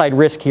downside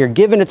risk here,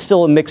 given it's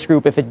still a mixed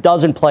group. If it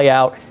doesn't play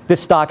out,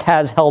 this stock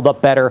has held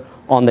up better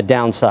on the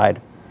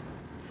downside.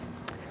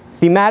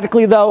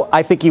 Thematically, though,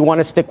 I think you want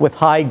to stick with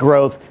high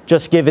growth,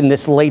 just given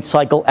this late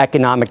cycle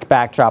economic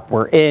backdrop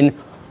we're in.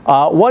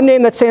 One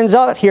name that stands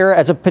out here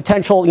as a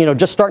potential,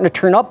 just starting to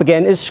turn up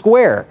again is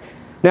Square.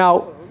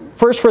 Now,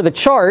 first for the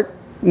chart,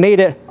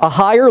 made it a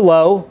higher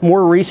low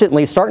more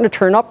recently, starting to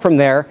turn up from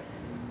there.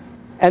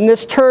 And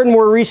this turn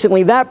more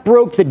recently, that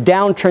broke the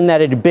downtrend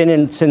that it had been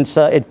in since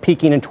it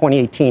peaking in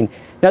 2018.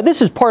 Now,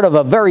 this is part of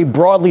a very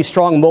broadly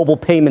strong mobile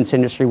payments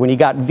industry. When you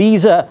got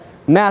Visa,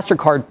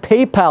 MasterCard,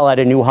 PayPal at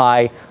a new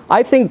high,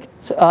 I think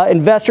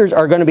investors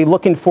are going to be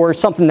looking for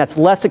something that's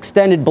less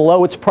extended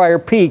below its prior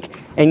peak,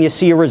 and you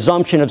see a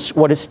resumption of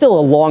what is still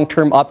a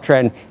long-term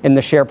uptrend in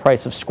the share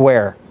price of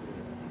Square.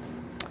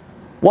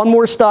 One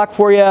more stock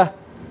for you,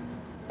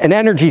 an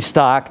energy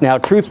stock. Now,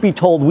 truth be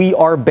told, we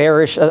are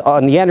bearish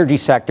on the energy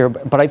sector,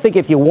 but I think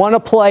if you want to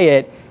play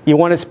it, you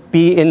want to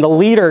be in the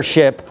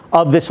leadership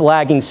of this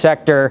lagging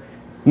sector.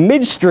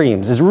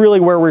 Midstreams is really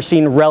where we're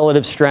seeing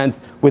relative strength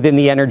within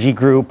the energy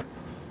group.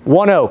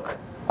 One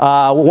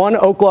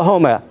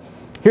Oklahoma.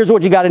 Here's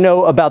what you got to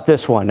know about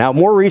this one. Now,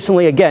 more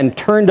recently, again,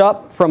 turned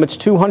up from its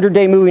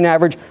 200-day moving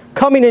average,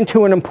 coming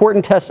into an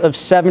important test of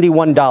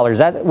 $71.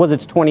 That was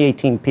its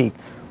 2018 peak.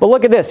 But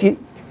look at this. You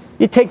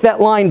take that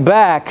line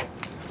back.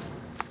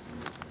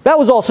 That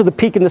was also the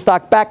peak in the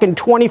stock back in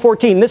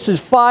 2014. This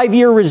is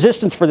 5-year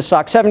resistance for the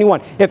stock,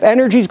 71. If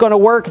energy is going to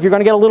work, if you're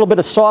going to get a little bit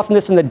of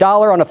softness in the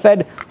dollar on a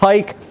Fed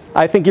hike,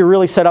 I think you're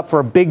really set up for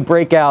a big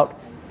breakout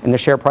in the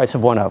share price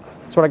of One Oak.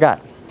 That's what I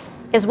got.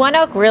 Is One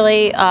Oak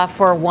really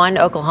for One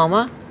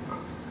Oklahoma?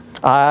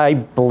 I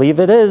believe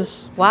it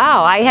is.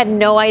 Wow, I had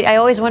no idea. I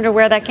always wondered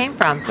where that came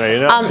from.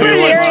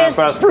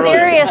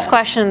 Serious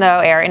question, though,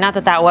 Ari. Not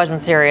that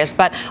wasn't serious,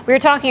 but we were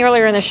talking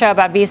earlier in the show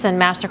about Visa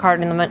and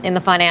MasterCard in the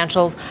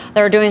financials.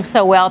 They were doing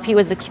so well. Pete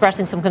was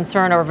expressing some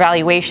concern over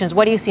valuations.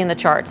 What do you see in the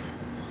charts?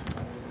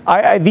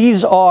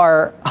 These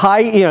are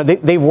high,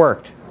 they've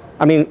worked.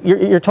 I mean,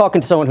 you're talking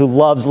to someone who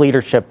loves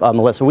leadership,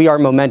 Melissa. We are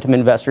momentum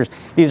investors.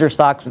 These are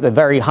stocks with a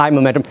very high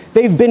momentum.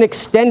 They've been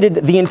extended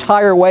the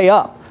entire way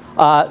up.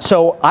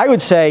 So I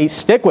would say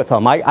stick with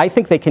them. I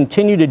think they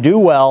continue to do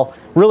well.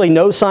 Really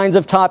no signs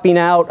of topping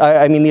out.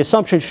 I mean, the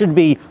assumption should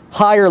be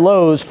higher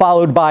lows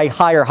followed by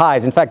higher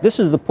highs. In fact, this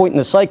is the point in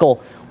the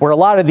cycle where a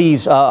lot of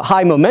these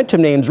high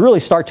momentum names really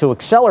start to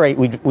accelerate.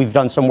 We've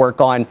done some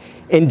work on,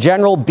 in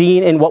general,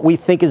 being in what we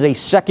think is a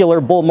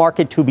secular bull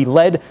market to be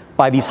led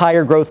by these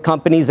higher growth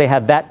companies. They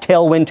have that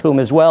tailwind to them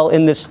as well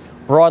in this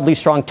broadly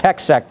strong tech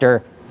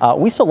sector.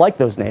 We still like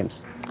those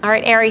names. All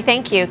right, Ari,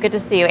 thank you. Good to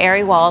see you.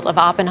 Ari Wald of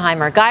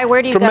Oppenheimer. Guy,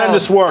 where do you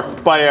Tremendous go?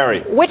 work by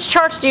Ari. Which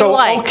charts do you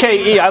like?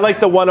 OKE, I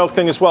like the One Oak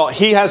thing as well.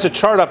 He has a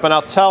chart up, and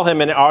I'll tell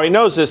him, and Ari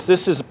knows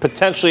this is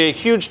potentially a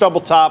huge double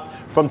top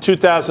from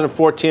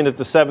 2014 at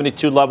the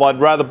 72 level.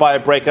 I'd rather buy a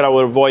breakout. I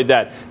would avoid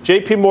that.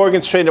 JP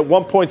Morgan's trading at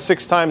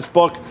 1.6 times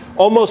book,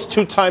 almost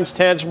 2 times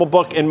tangible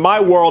book. In my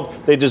world,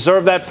 they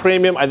deserve that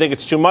premium. I think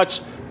it's too much.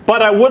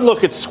 But I would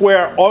look at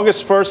Square.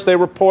 August 1st, they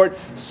report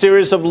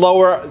series of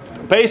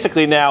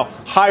basically now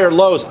higher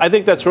lows. I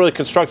think that's really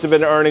constructive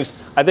in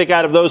earnings. I think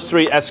out of those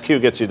 3, SQ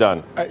gets you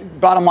done.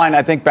 Bottom line,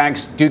 I think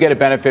banks do get a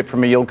benefit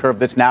from a yield curve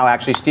that's now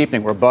actually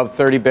steepening. We're above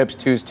 30 bips,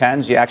 2s,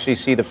 10s. You actually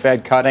see the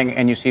Fed cutting,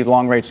 and you see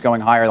long rates going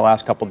higher the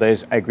last couple of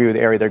days. I agree with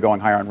Ari, they're going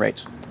higher on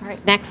rates. All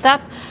right, next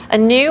up, a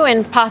new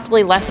and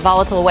possibly less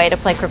volatile way to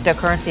play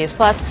cryptocurrencies.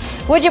 Plus,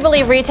 would you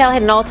believe retail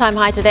hit an all-time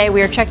high today?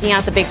 We are checking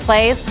out the big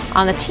plays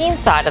on the teen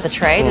side of the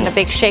trade and a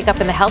big shakeup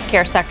in the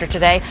healthcare sector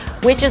today,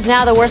 which is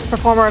now the worst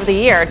performer of the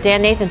year.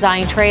 Dan Nathan's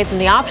eyeing trades in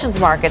the options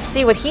market.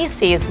 See what he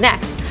sees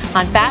next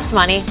on Fast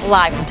Money,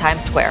 live from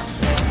Times Square.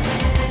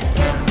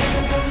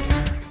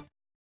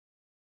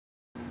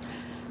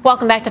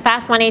 Welcome back to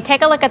Fast Money.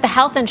 Take a look at the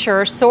health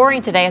insurers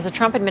soaring today as the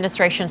Trump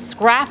administration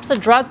scraps a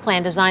drug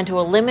plan designed to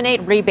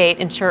eliminate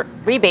rebates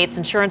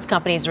insurance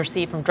companies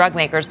receive from drug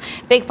makers.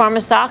 Big pharma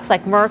stocks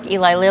like Merck,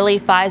 Eli Lilly,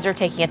 Pfizer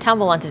taking a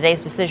tumble on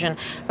today's decision.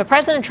 But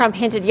President Trump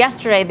hinted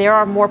yesterday there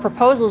are more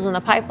proposals in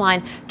the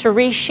pipeline to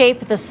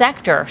reshape the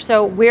sector.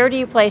 So where do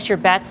you place your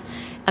bets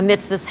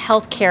amidst this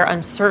healthcare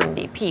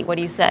uncertainty? Pete, what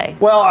do you say?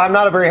 Well, I'm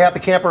not a very happy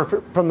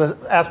camper from the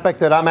aspect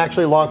that I'm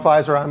actually long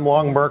Pfizer, I'm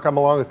long Merck, I'm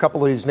along a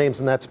couple of these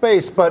names in that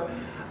space. But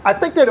I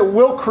think that it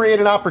will create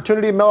an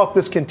opportunity, Mel, if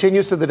this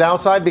continues to the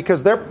downside,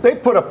 because they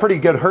put a pretty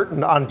good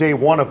hurting on day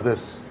one of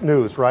this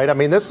news, right? I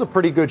mean, this is a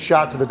pretty good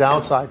shot to the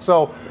downside.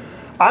 So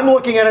I'm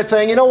looking at it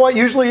saying, you know what,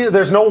 usually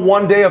there's no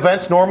one-day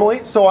events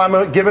normally, so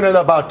I'm giving it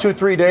about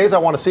 2-3 days. I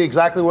want to see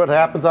exactly what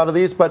happens out of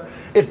these, but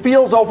it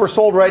feels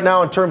oversold right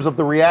now in terms of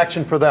the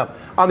reaction for them.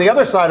 On the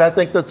other side, I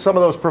think that some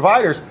of those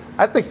providers,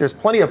 I think there's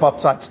plenty of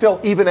upside still,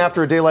 even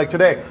after a day like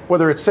today,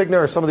 whether it's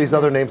Cigna or some of these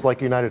other names like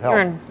United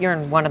Health. You're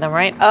in one of them,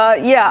 right?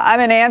 Yeah,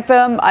 I'm an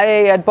Anthem. I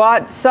had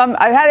bought some.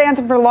 I had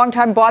Anthem for a long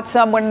time, bought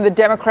some when the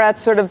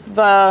Democrats sort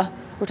of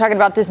we're talking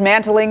about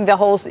dismantling the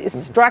whole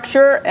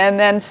structure, and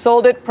then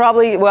sold it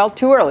probably,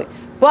 too early.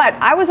 But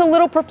I was a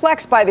little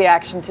perplexed by the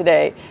action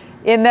today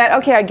in that,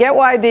 okay, I get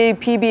why the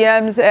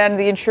PBMs and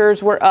the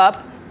insurers were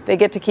up. They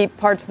get to keep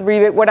parts of the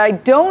rebate. What I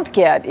don't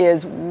get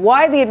is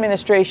why the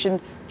administration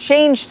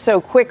changed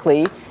so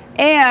quickly,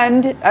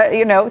 and,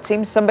 it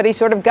seems somebody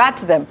sort of got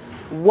to them.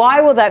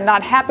 Why will that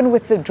not happen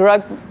with the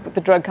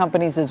drug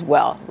companies as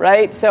well,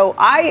 right? So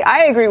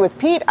I agree with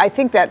Pete. I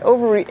think it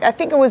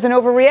was an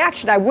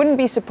overreaction. I wouldn't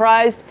be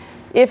surprised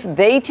if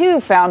they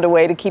too found a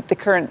way to keep the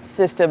current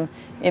system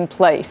in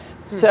place.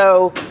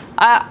 So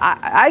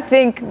I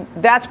think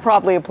that's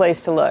probably a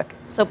place to look.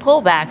 So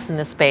pullbacks in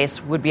this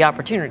space would be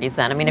opportunities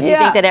then. I mean, if you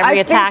think that every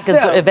attack is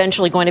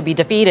eventually going to be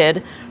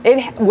defeated.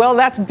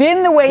 That's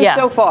been the way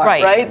so far,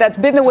 right? That's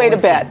been the way to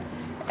bet.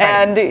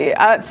 Right.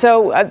 And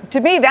to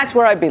me, that's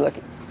where I'd be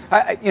looking.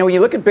 When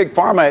you look at big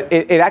pharma,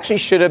 it actually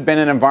should have been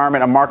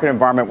a market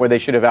environment where they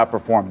should have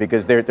outperformed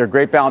because they're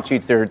great balance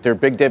sheets, they're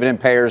big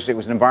dividend payers. It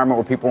was an environment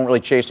where people weren't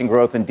really chasing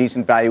growth and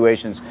decent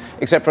valuations,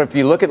 except for if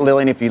you look at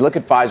Lilly and if you look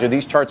at Pfizer,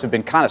 these charts have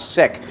been kind of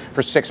sick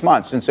for 6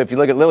 months. And so if you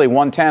look at Lilly,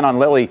 110 on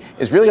Lilly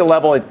is really a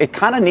level, it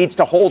kind of needs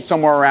to hold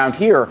somewhere around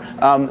here.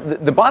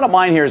 The bottom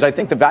line here is I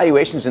think the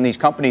valuations in these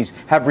companies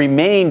have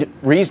remained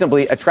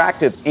reasonably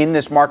attractive in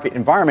this market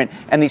environment,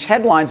 and these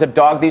headlines have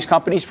dogged these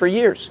companies for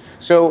years.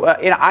 So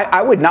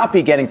I would not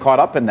be getting caught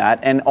up in that.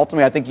 And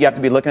ultimately, I think you have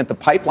to be looking at the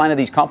pipeline of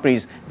these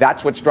companies.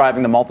 That's what's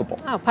driving the multiple.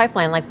 Oh,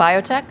 pipeline like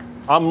biotech?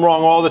 I'm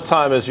wrong all the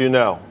time, as you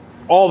know.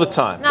 All the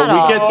time. Not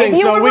all. We get things.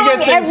 If you were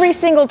wrong every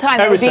single time,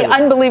 that would be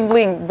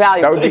unbelievably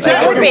valuable. It would be.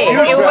 That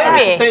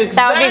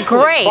would be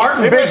great.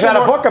 Martin Biggs had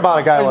a book about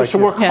a guy like you. We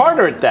should work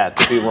harder at that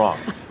to be wrong.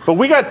 But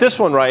we got this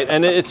one right,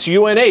 and it's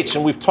UNH,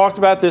 and we've talked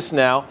about this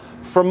now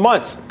for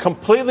months.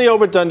 Completely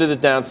overdone to the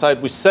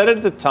downside. We said it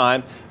at the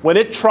time. When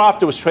it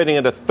troughed, it was trading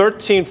at a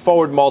 13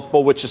 forward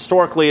multiple, which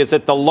historically is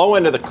at the low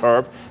end of the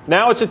curve.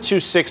 Now it's at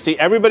 260.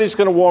 Everybody's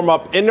going to warm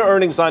up into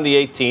earnings on the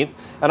 18th.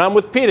 And I'm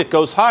with Pete. It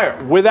goes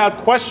higher. Without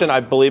question, I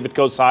believe it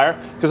goes higher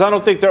because I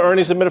don't think their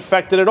earnings have been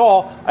affected at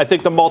all. I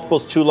think the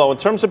multiple's too low. In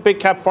terms of big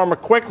cap pharma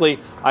quickly,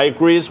 I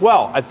agree as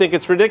well. I think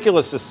it's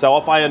ridiculous to sell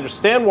off. I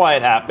understand why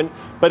it happened.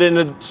 But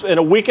in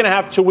a week and a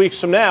half, 2 weeks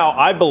from now,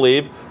 I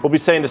believe we'll be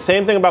saying the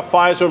same thing about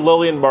Pfizer,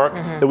 Lilly, and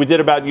Merck that we did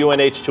about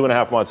UNH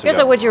 2.5 months ago. Here's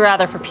a would you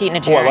rather for Pete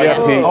and Jerry.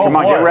 Come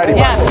on, get ready.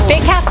 Yeah,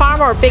 big cap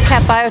pharma or big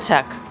cap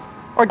biotech?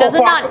 Or does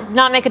it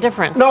not make a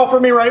difference? No, for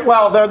me, right?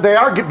 Well, they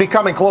are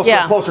becoming closer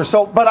and closer.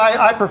 So, but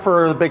I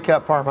prefer the big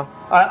cap pharma.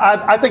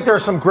 I think there are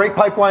some great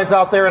pipelines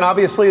out there, and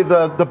obviously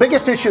the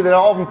biggest issue that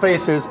all of them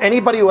face is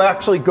anybody who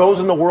actually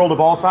goes in the world of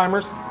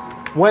Alzheimer's,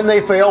 when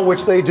they fail,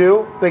 which they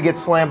do, they get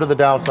slammed to the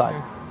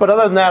downside. But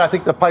other than that, I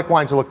think the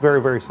pipelines look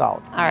very, very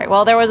solid. All right.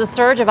 Well, there was a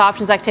surge of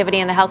options activity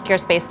in the healthcare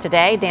space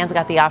today. Dan's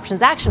got the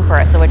options action for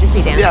us. So what'd you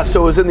see, Dan? Yeah,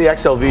 so it was in the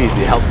XLV,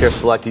 the Healthcare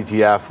Select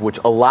ETF, which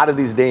a lot of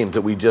these names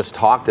that we just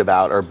talked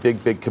about are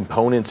big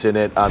components in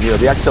it. The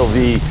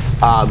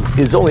XLV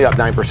is only up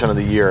 9% of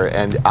the year,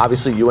 and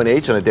obviously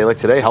UNH on a day like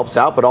today helps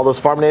out, but all those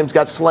farm names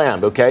got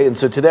slammed, okay? And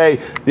so today,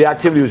 the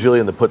activity was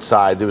really on the put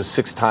side. There was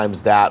 6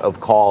 times that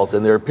of calls,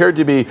 and there appeared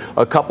to be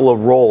a couple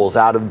of rolls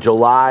out of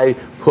July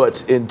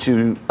puts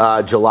into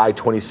July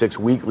 26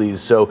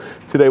 weeklies. So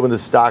today when the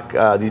stock, the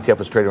ETF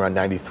was trading around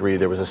 93,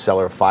 there was a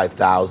seller of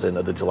 5,000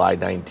 of the July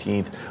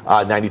 19th,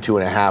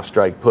 92.5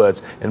 strike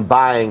puts, and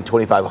buying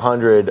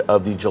 2,500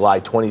 of the July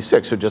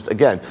 26. So just,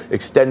 again,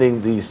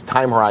 extending these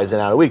time horizon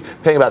out a week,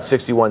 paying about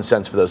 61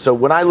 cents for those. So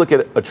when I look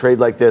at a trade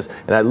like this,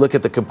 and I look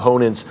at the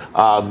components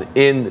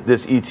in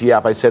this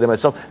ETF, I say to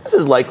myself, this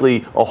is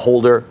likely a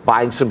holder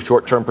buying some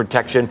short-term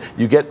protection.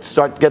 You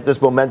start to get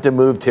this momentum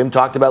move. Tim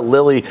talked about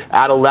Lilly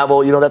at a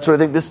level, that sort of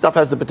thing. This stuff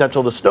has the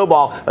potential to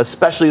snowball,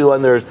 especially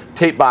when there's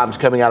tape bombs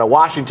coming out of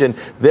Washington.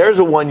 There's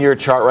a 1-year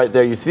chart right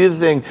there. You see the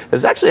thing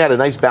has actually had a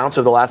nice bounce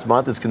over the last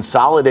month. It's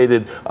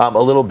consolidated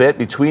a little bit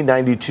between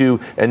 92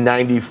 and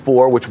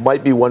 94, which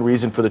might be one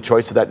reason for the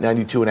choice of that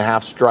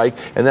 92.5 strike.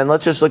 And then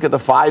let's just look at the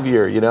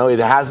 5-year. It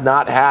has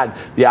not had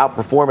the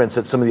outperformance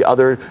that some of the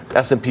other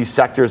S&P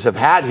sectors have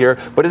had here,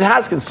 but it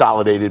has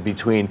consolidated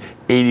between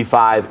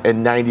 85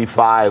 and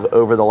 95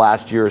 over the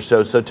last year or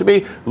so. So to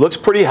me, looks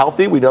pretty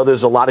healthy. We know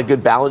there's a lot of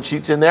good balance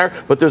sheets in there,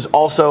 but there's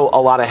also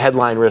a lot of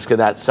headline risk in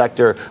that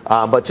sector.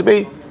 But to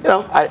me,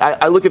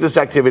 I look at this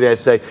activity, I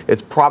say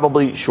it's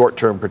probably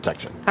short-term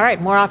protection. All right,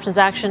 more options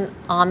action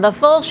on the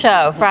full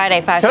show,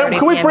 Friday, 5:30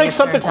 Can we break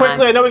something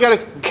quickly? I know we got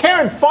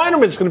Karen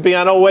Feinerman's going to be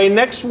on OA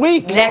next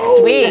week.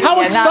 Next week.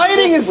 How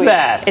exciting is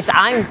that?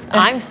 I'm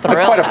thrilled.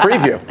 That's quite a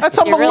preview. That's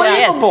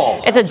unbelievable.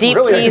 Really it's a deep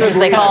tease, as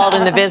they call it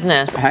in the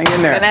business. Hang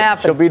in there.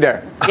 She'll be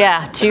there.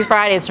 Yeah, 2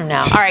 Fridays from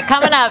now. All right,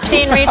 coming up,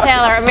 teen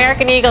retailer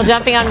American Eagle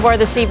jumping on board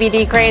the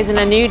CBD craze in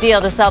a new deal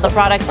to sell the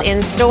products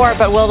in store.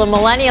 But will the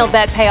millennial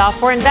bet pay off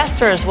for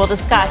investors? We'll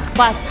discuss.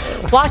 Plus,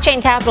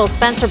 Blockchain Capital's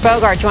Spencer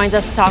Bogart joins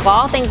us to talk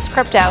all things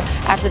crypto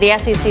after the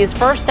SEC's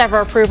first ever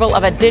approval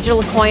of a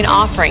digital coin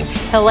offering.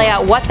 He'll lay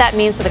out what that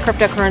means to the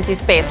cryptocurrency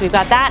space. We've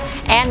got that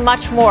and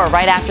much more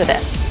right after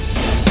this.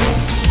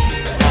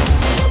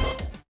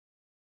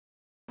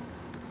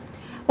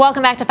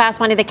 Welcome back to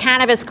Fast Money. The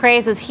cannabis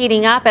craze is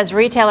heating up as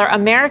retailer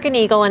American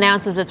Eagle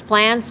announces its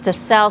plans to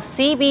sell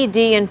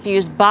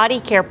CBD-infused body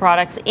care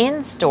products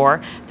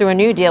in-store through a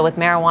new deal with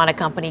marijuana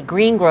company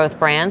Green Growth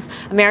Brands.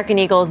 American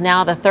Eagle is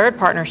now the 3rd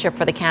partnership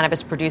for the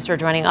cannabis producer,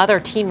 joining other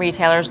teen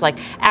retailers like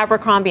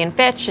Abercrombie &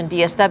 Fitch and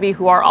DSW,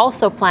 who are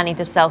also planning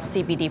to sell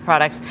CBD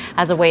products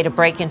as a way to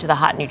break into the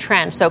hot new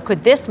trend. So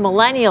could this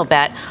millennial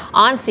bet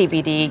on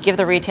CBD give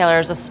the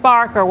retailers a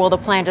spark, or will the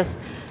plan just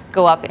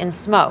go up in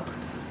smoke?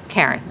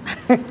 Karen.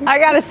 I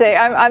got to say,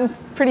 I'm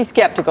pretty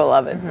skeptical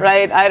of it,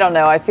 right? I don't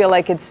know. I feel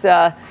like it's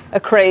a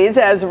craze,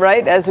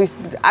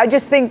 I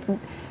just think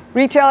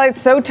retail,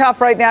 it's so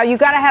tough right now. You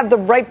got to have the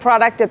right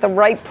product at the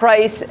right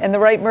price and the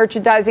right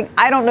merchandising.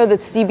 I don't know that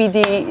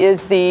CBD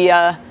is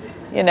the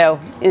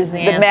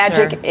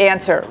magic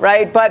answer,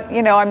 right? But,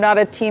 I'm not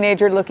a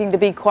teenager looking to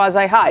be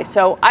quasi-high.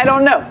 So I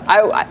don't know.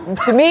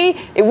 To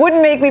me, it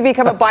wouldn't make me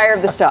become a buyer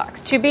of the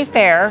stocks. To be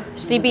fair,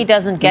 CB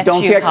doesn't get you high.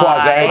 Don't get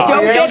quasi.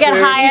 You don't get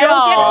high at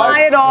all. You don't get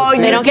high at all.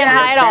 You don't get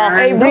high at all.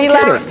 A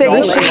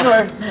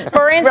relaxation.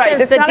 For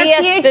instance, the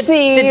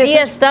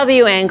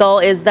DSW angle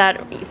is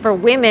that for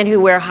women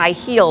who wear high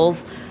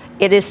heels,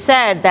 it is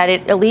said that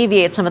it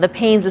alleviates some of the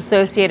pains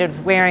associated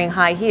with wearing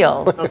high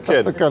heels. No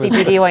kidding.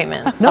 CBD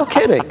ointments. No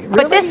kidding. Really?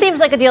 But this seems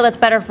like a deal that's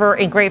better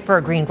great for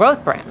Green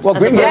Growth Brands. Well,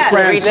 Green Growth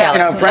Brands,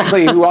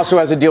 frankly, who also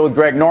has a deal with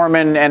Greg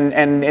Norman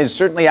and is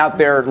certainly out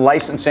there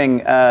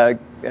licensing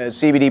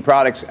CBD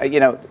products.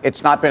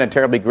 It's not been a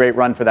terribly great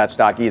run for that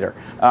stock either.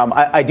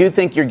 I do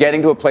think you're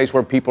getting to a place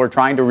where people are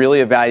trying to really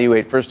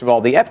evaluate. First of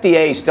all, the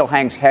FDA still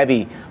hangs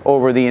heavy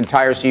over the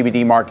entire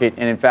CBD market,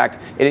 and in fact,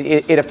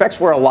 it affects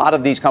where a lot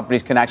of these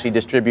companies can actually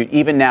distribute,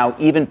 even now,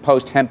 even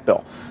post hemp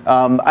bill.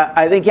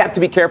 I think you have to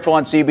be careful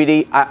on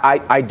CBD.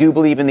 I do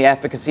believe in the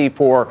efficacy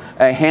for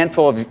a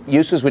handful of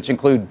uses, which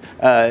include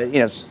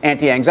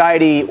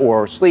anti-anxiety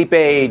or sleep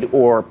aid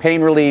or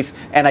pain relief,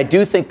 and I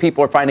do think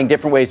people are finding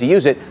different ways to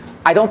use it.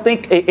 I don't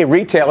think a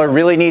retailer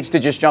really needs to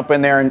just jump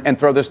in there and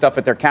throw this stuff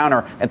at their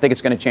counter and think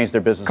it's going to change their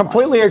business.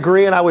 Completely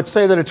agree, and I would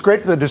say that it's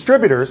great for the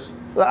distributors,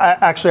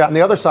 actually on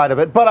the other side of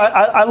it. But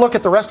I look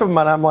at the rest of them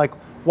and I'm like,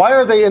 why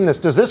are they in this?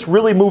 Does this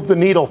really move the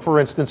needle, for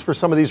instance, for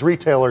some of these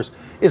retailers?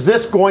 Is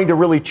this going to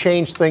really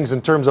change things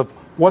in terms of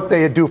what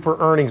they do for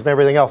earnings and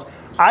everything else?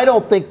 I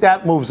don't think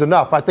that moves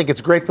enough. I think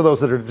it's great for those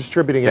that are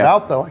distributing it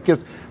out, though. It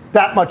gives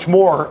that much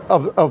more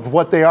of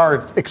what they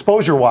are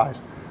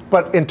exposure-wise.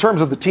 But in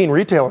terms of the teen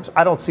retailers,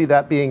 I don't see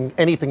that being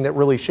anything that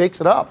really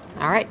shakes it up.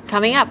 All right,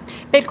 coming up.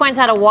 Bitcoin's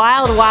had a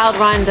wild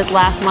run this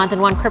last month,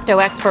 and one crypto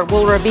expert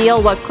will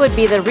reveal what could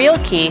be the real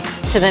key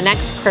to the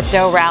next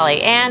crypto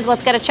rally. And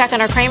let's get a check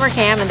on our Kramer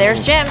Cam, and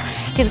there's Jim.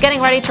 He's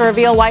getting ready to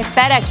reveal why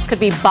FedEx could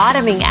be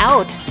bottoming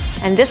out.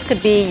 And this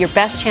could be your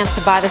best chance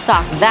to buy the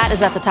stock. That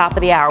is at the top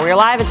of the hour. We're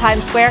live at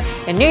Times Square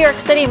in New York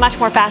City. Much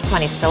more Fast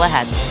Money still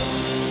ahead.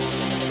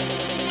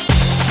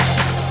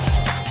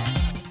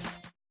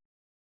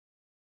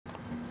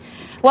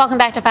 Welcome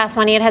back to Fast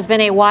Money. It has been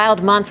a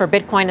wild month for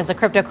Bitcoin as a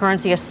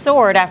cryptocurrency has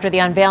soared after the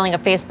unveiling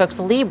of Facebook's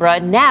Libra.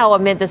 Now,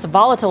 amid this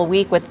volatile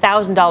week with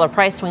 $1,000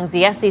 price swings,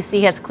 the SEC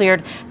has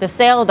cleared the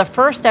sale of the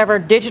first ever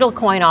digital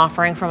coin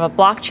offering from a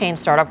blockchain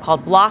startup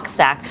called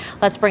Blockstack.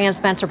 Let's bring in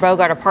Spencer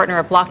Bogart, a partner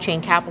at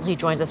Blockchain Capital. He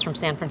joins us from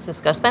San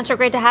Francisco. Spencer,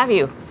 great to have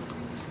you.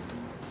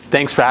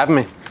 Thanks for having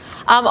me.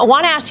 I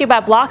want to ask you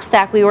about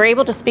Blockstack. We were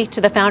able to speak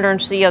to the founder and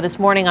CEO this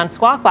morning on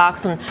Squawk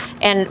Box,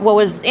 and what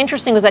was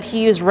interesting was that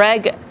he used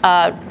Reg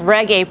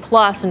A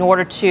Plus in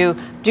order to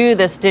do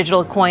this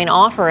digital coin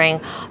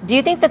offering. Do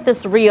you think that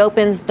this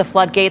reopens the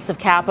floodgates of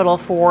capital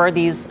for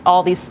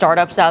all these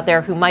startups out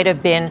there who might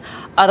have been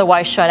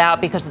otherwise shut out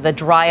because of the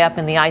dry up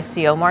in the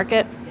ICO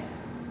market?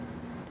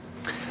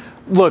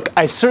 Look,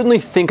 I certainly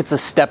think it's a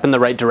step in the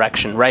right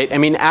direction, right? I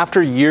mean,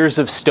 after years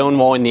of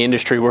stonewalling the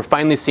industry, we're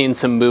finally seeing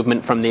some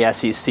movement from the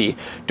SEC.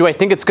 Do I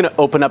think it's going to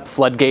open up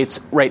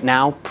floodgates right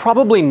now?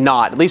 Probably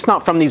not, at least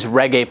not from these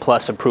Reg A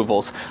Plus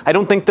approvals. I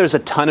don't think there's a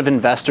ton of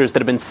investors that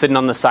have been sitting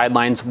on the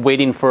sidelines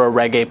waiting for a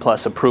Reg A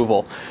Plus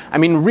approval. I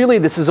mean, really,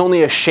 this is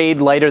only a shade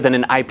lighter than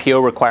an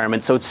IPO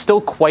requirement, so it's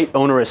still quite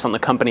onerous on the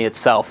company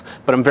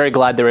itself, but I'm very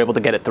glad they're able to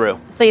get it through.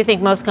 So you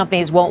think most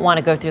companies won't want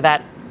to go through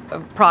that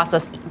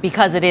process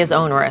because it is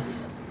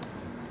onerous?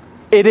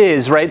 It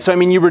is, right? So, I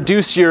mean, you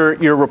reduce your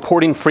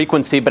reporting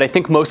frequency, but I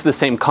think most of the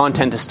same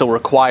content is still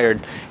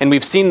required. And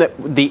we've seen that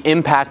the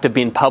impact of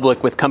being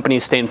public with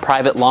companies staying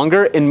private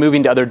longer and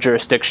moving to other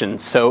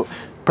jurisdictions. So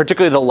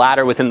particularly the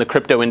latter within the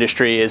crypto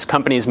industry is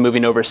companies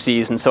moving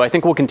overseas. And so I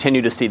think we'll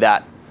continue to see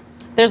that.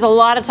 There's a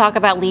lot of talk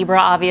about Libra,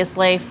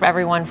 obviously, for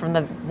everyone from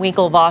the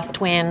Winklevoss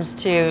twins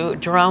to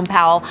Jerome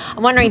Powell.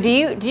 I'm wondering,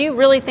 do you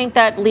really think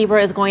that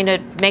Libra is going to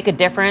make a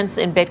difference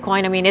in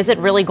Bitcoin? I mean, is it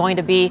really going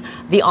to be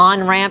the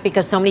on-ramp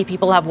because so many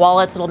people have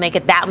wallets, it'll make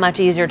it that much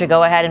easier to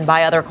go ahead and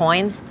buy other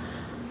coins?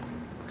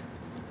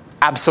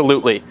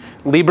 Absolutely.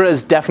 Libra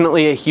is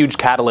definitely a huge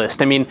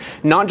catalyst. I mean,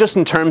 not just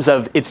in terms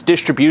of its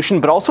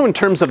distribution, but also in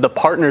terms of the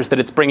partners that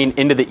it's bringing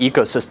into the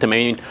ecosystem. I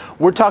mean,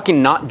 we're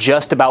talking not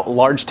just about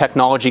large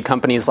technology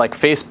companies like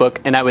Facebook,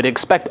 and I would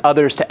expect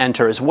others to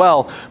enter as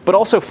well, but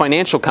also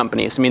financial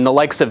companies. I mean, the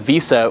likes of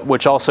Visa,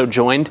 which also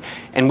joined,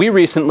 and we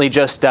recently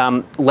just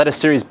led a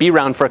Series B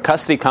round for a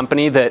custody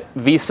company that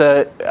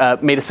Visa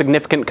made a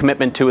significant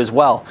commitment to as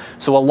well.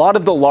 So a lot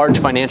of the large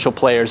financial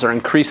players are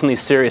increasingly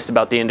serious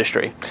about the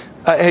industry.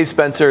 Hey,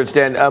 Spencer, it's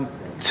Dan.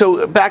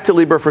 So back to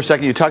Libra for a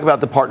second. You talk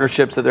about the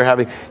partnerships that they're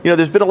having. You know,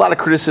 there's been a lot of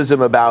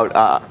criticism about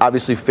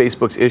obviously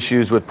Facebook's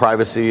issues with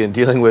privacy and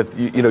dealing with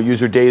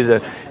user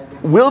data.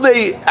 Will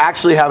they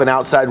actually have an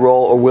outside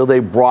role, or will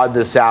they broaden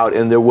this out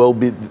and there will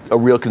be a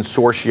real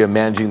consortium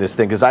managing this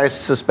thing? Because I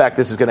suspect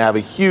this is going to have a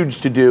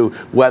huge to-do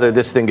whether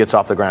this thing gets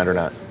off the ground or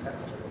not.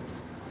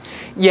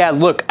 Yeah,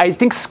 look, I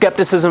think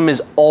skepticism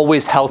is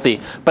always healthy,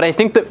 but I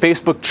think that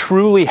Facebook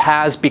truly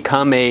has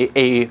become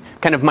a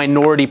kind of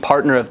minority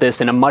partner of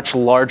this in a much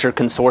larger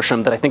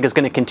consortium that I think is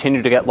going to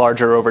continue to get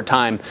larger over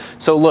time.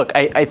 So look,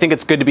 I think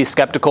it's good to be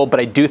skeptical,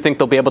 but I do think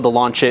they'll be able to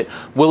launch it.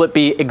 Will it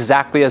be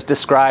exactly as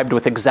described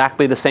with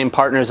exactly the same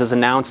partners as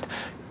announced?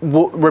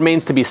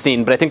 Remains to be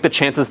seen, but I think the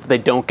chances that they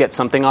don't get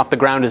something off the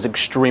ground is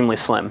extremely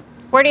slim.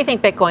 Where do you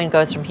think Bitcoin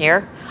goes from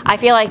here? I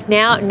feel like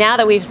now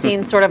that we've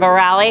seen sort of a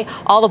rally,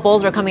 all the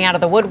bulls are coming out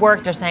of the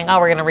woodwork. They're saying,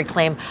 we're going to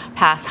reclaim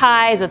past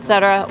highs, et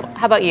cetera.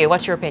 How about you?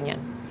 What's your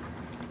opinion?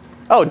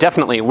 Oh,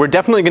 definitely. We're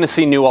definitely going to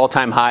see new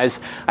all-time highs.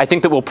 I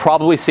think that we'll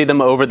probably see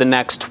them over the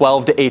next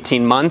 12 to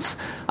 18 months.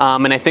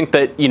 And I think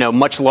that,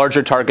 much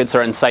larger targets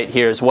are in sight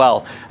here as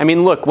well. I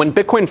mean, look, when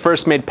Bitcoin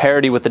first made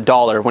parity with the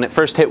dollar, when it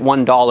first hit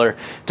 $1,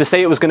 to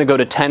say it was going to go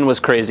to 10 was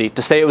crazy.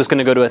 To say it was going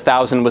to go to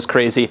 1,000 was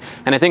crazy.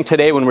 And I think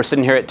today when we're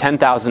sitting here at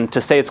 10,000, to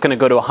say it's going to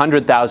go to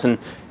 100,000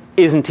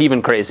 isn't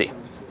even crazy.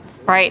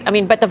 Right. I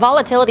mean, but the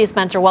volatility,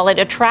 Spencer, while it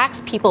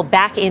attracts people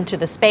back into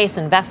the space,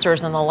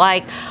 investors and the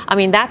like, I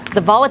mean, that's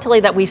the volatility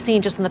that we've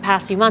seen just in the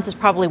past few months is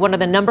probably one of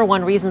the number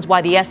one reasons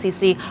why the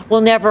SEC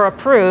will never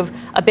approve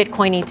a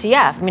Bitcoin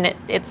ETF. I mean,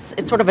 it's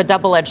sort of a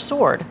double-edged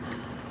sword.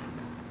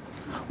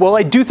 Well,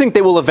 I do think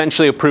they will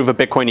eventually approve a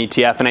Bitcoin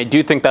ETF, and I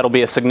do think that'll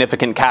be a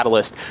significant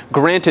catalyst.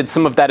 Granted,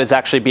 some of that is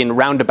actually being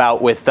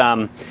roundabout with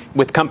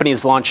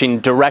companies launching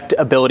direct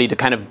ability to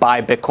kind of buy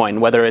Bitcoin,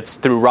 whether it's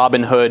through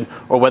Robinhood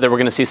or whether we're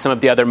going to see some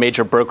of the other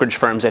major brokerage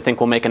firms, I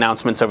think, will make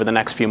announcements over the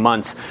next few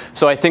months.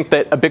 So I think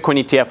that a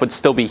Bitcoin ETF would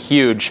still be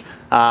huge,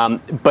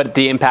 but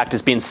the impact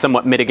is being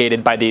somewhat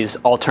mitigated by these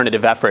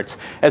alternative efforts.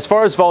 As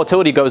far as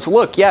volatility goes,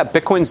 look, yeah,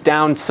 Bitcoin's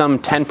down some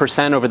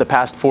 10% over the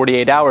past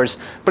 48 hours,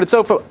 but it's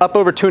up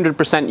over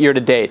 200% year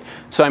to date.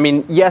 So, I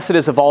mean, yes, it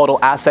is a volatile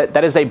asset.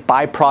 That is a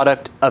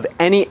byproduct of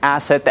any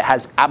asset that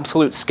has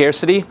absolute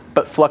scarcity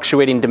but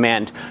fluctuating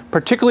demand,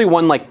 particularly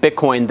one like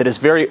Bitcoin that is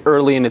very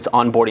early in its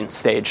onboarding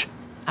stage.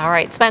 All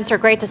right, Spencer,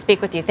 great to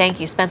speak with you. Thank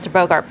you. Spencer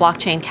Bogart,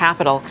 Blockchain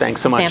Capital.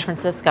 Thanks so much. San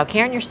Francisco.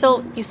 Karen, you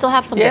still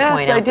have some yes,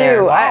 Bitcoin out I do.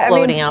 there,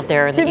 floating out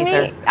there in the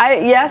ether.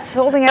 Yes,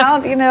 holding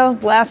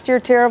out. Last year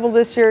terrible,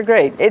 this year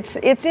great. It's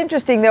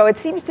interesting though. It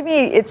seems to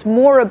me it's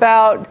more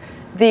about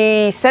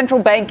the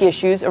central bank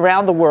issues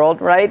around the world,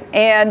 right?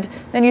 And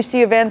then you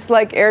see events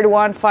like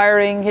Erdogan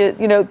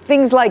firing,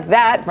 things like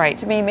that. Right.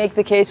 To me, make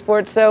the case for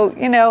it. So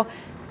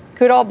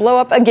could all blow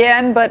up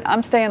again, but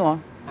I'm staying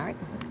long. All right.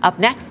 Up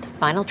next,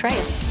 final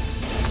trades.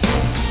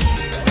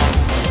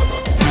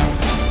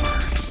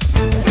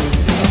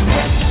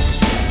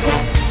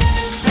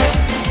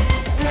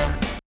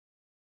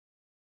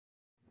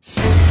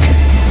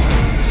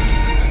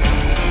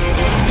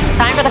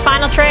 The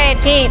final trade,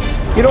 Pete.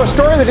 A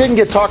story that didn't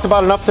get talked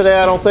about enough today,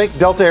 I don't think,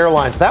 Delta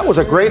Airlines. That was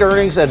a great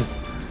earnings, and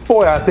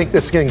boy, I think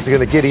this thing's going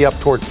to giddy up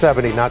towards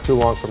 70, not too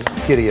long from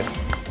giddy up.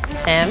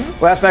 Tim?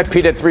 Last night,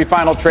 Pete had 3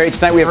 final trades.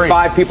 Tonight, we have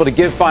 5 people to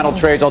give final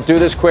trades. I'll do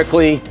this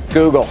quickly.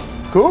 Google.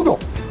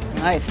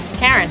 Nice.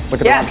 Karen.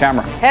 Look at this on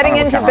camera. Heading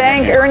into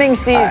bank earnings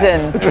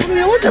season.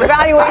 The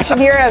valuation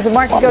here, as the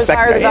market goes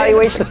higher, the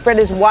valuation spread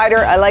is wider.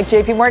 I like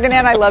JP Morgan,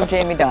 and I love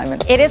Jamie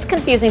Dimon. It is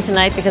confusing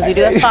tonight because we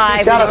do have 5.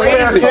 He's got a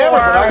spare camera, but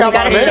I got You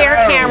got to mine. share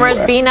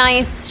cameras. Be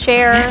nice.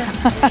 Share.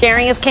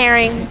 Sharing is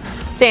caring.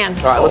 Dan.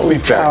 All right, let's be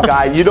fair.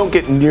 Guy, you don't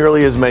get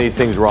nearly as many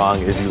things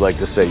wrong as you like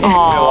to say.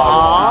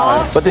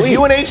 But this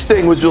UNH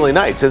thing was really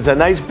nice. It's a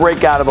nice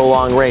breakout of a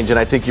long range, and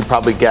I think you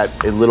probably get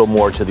a little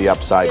more to the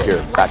upside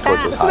here, back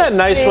towards those Isn't highs. that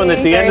nice when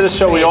at the end of the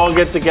show we all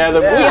get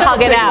together? We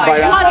hug it out.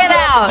 Hug it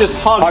out. Just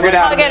hug it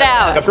out. Hug it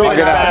out. A big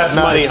fast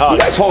money hug. You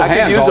guys hold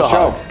hands all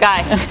show.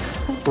 Guy.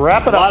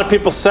 Wrap it up. A lot of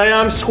people say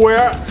I'm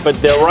square, but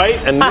they're right,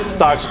 and this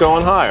stock's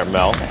going higher,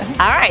 Mel.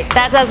 All right,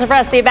 that does it for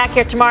us. See you back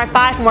here tomorrow at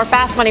 5 for more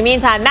Fast Money.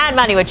 Meantime, Mad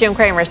Money with Jim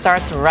Cramer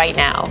starts right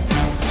now.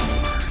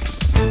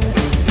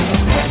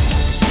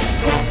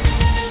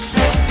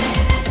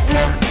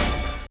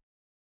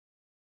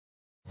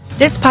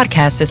 This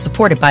podcast is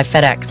supported by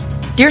FedEx.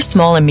 Dear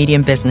small and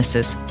medium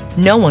businesses,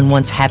 no one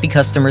wants happy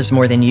customers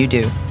more than you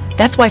do.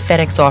 That's why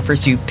FedEx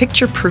offers you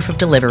picture proof of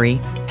delivery,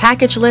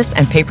 packageless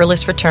and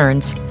paperless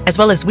returns, as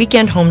well as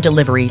weekend home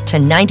delivery to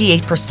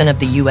 98% of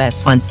the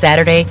U.S. on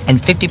Saturday and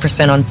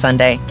 50% on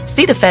Sunday.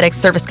 See the FedEx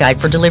service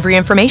guide for delivery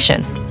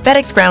information.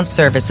 FedEx Ground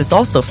service is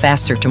also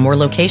faster to more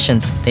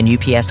locations than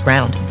UPS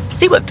Ground.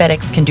 See what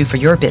FedEx can do for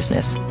your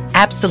business.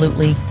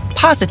 Absolutely,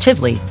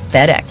 positively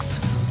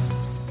FedEx.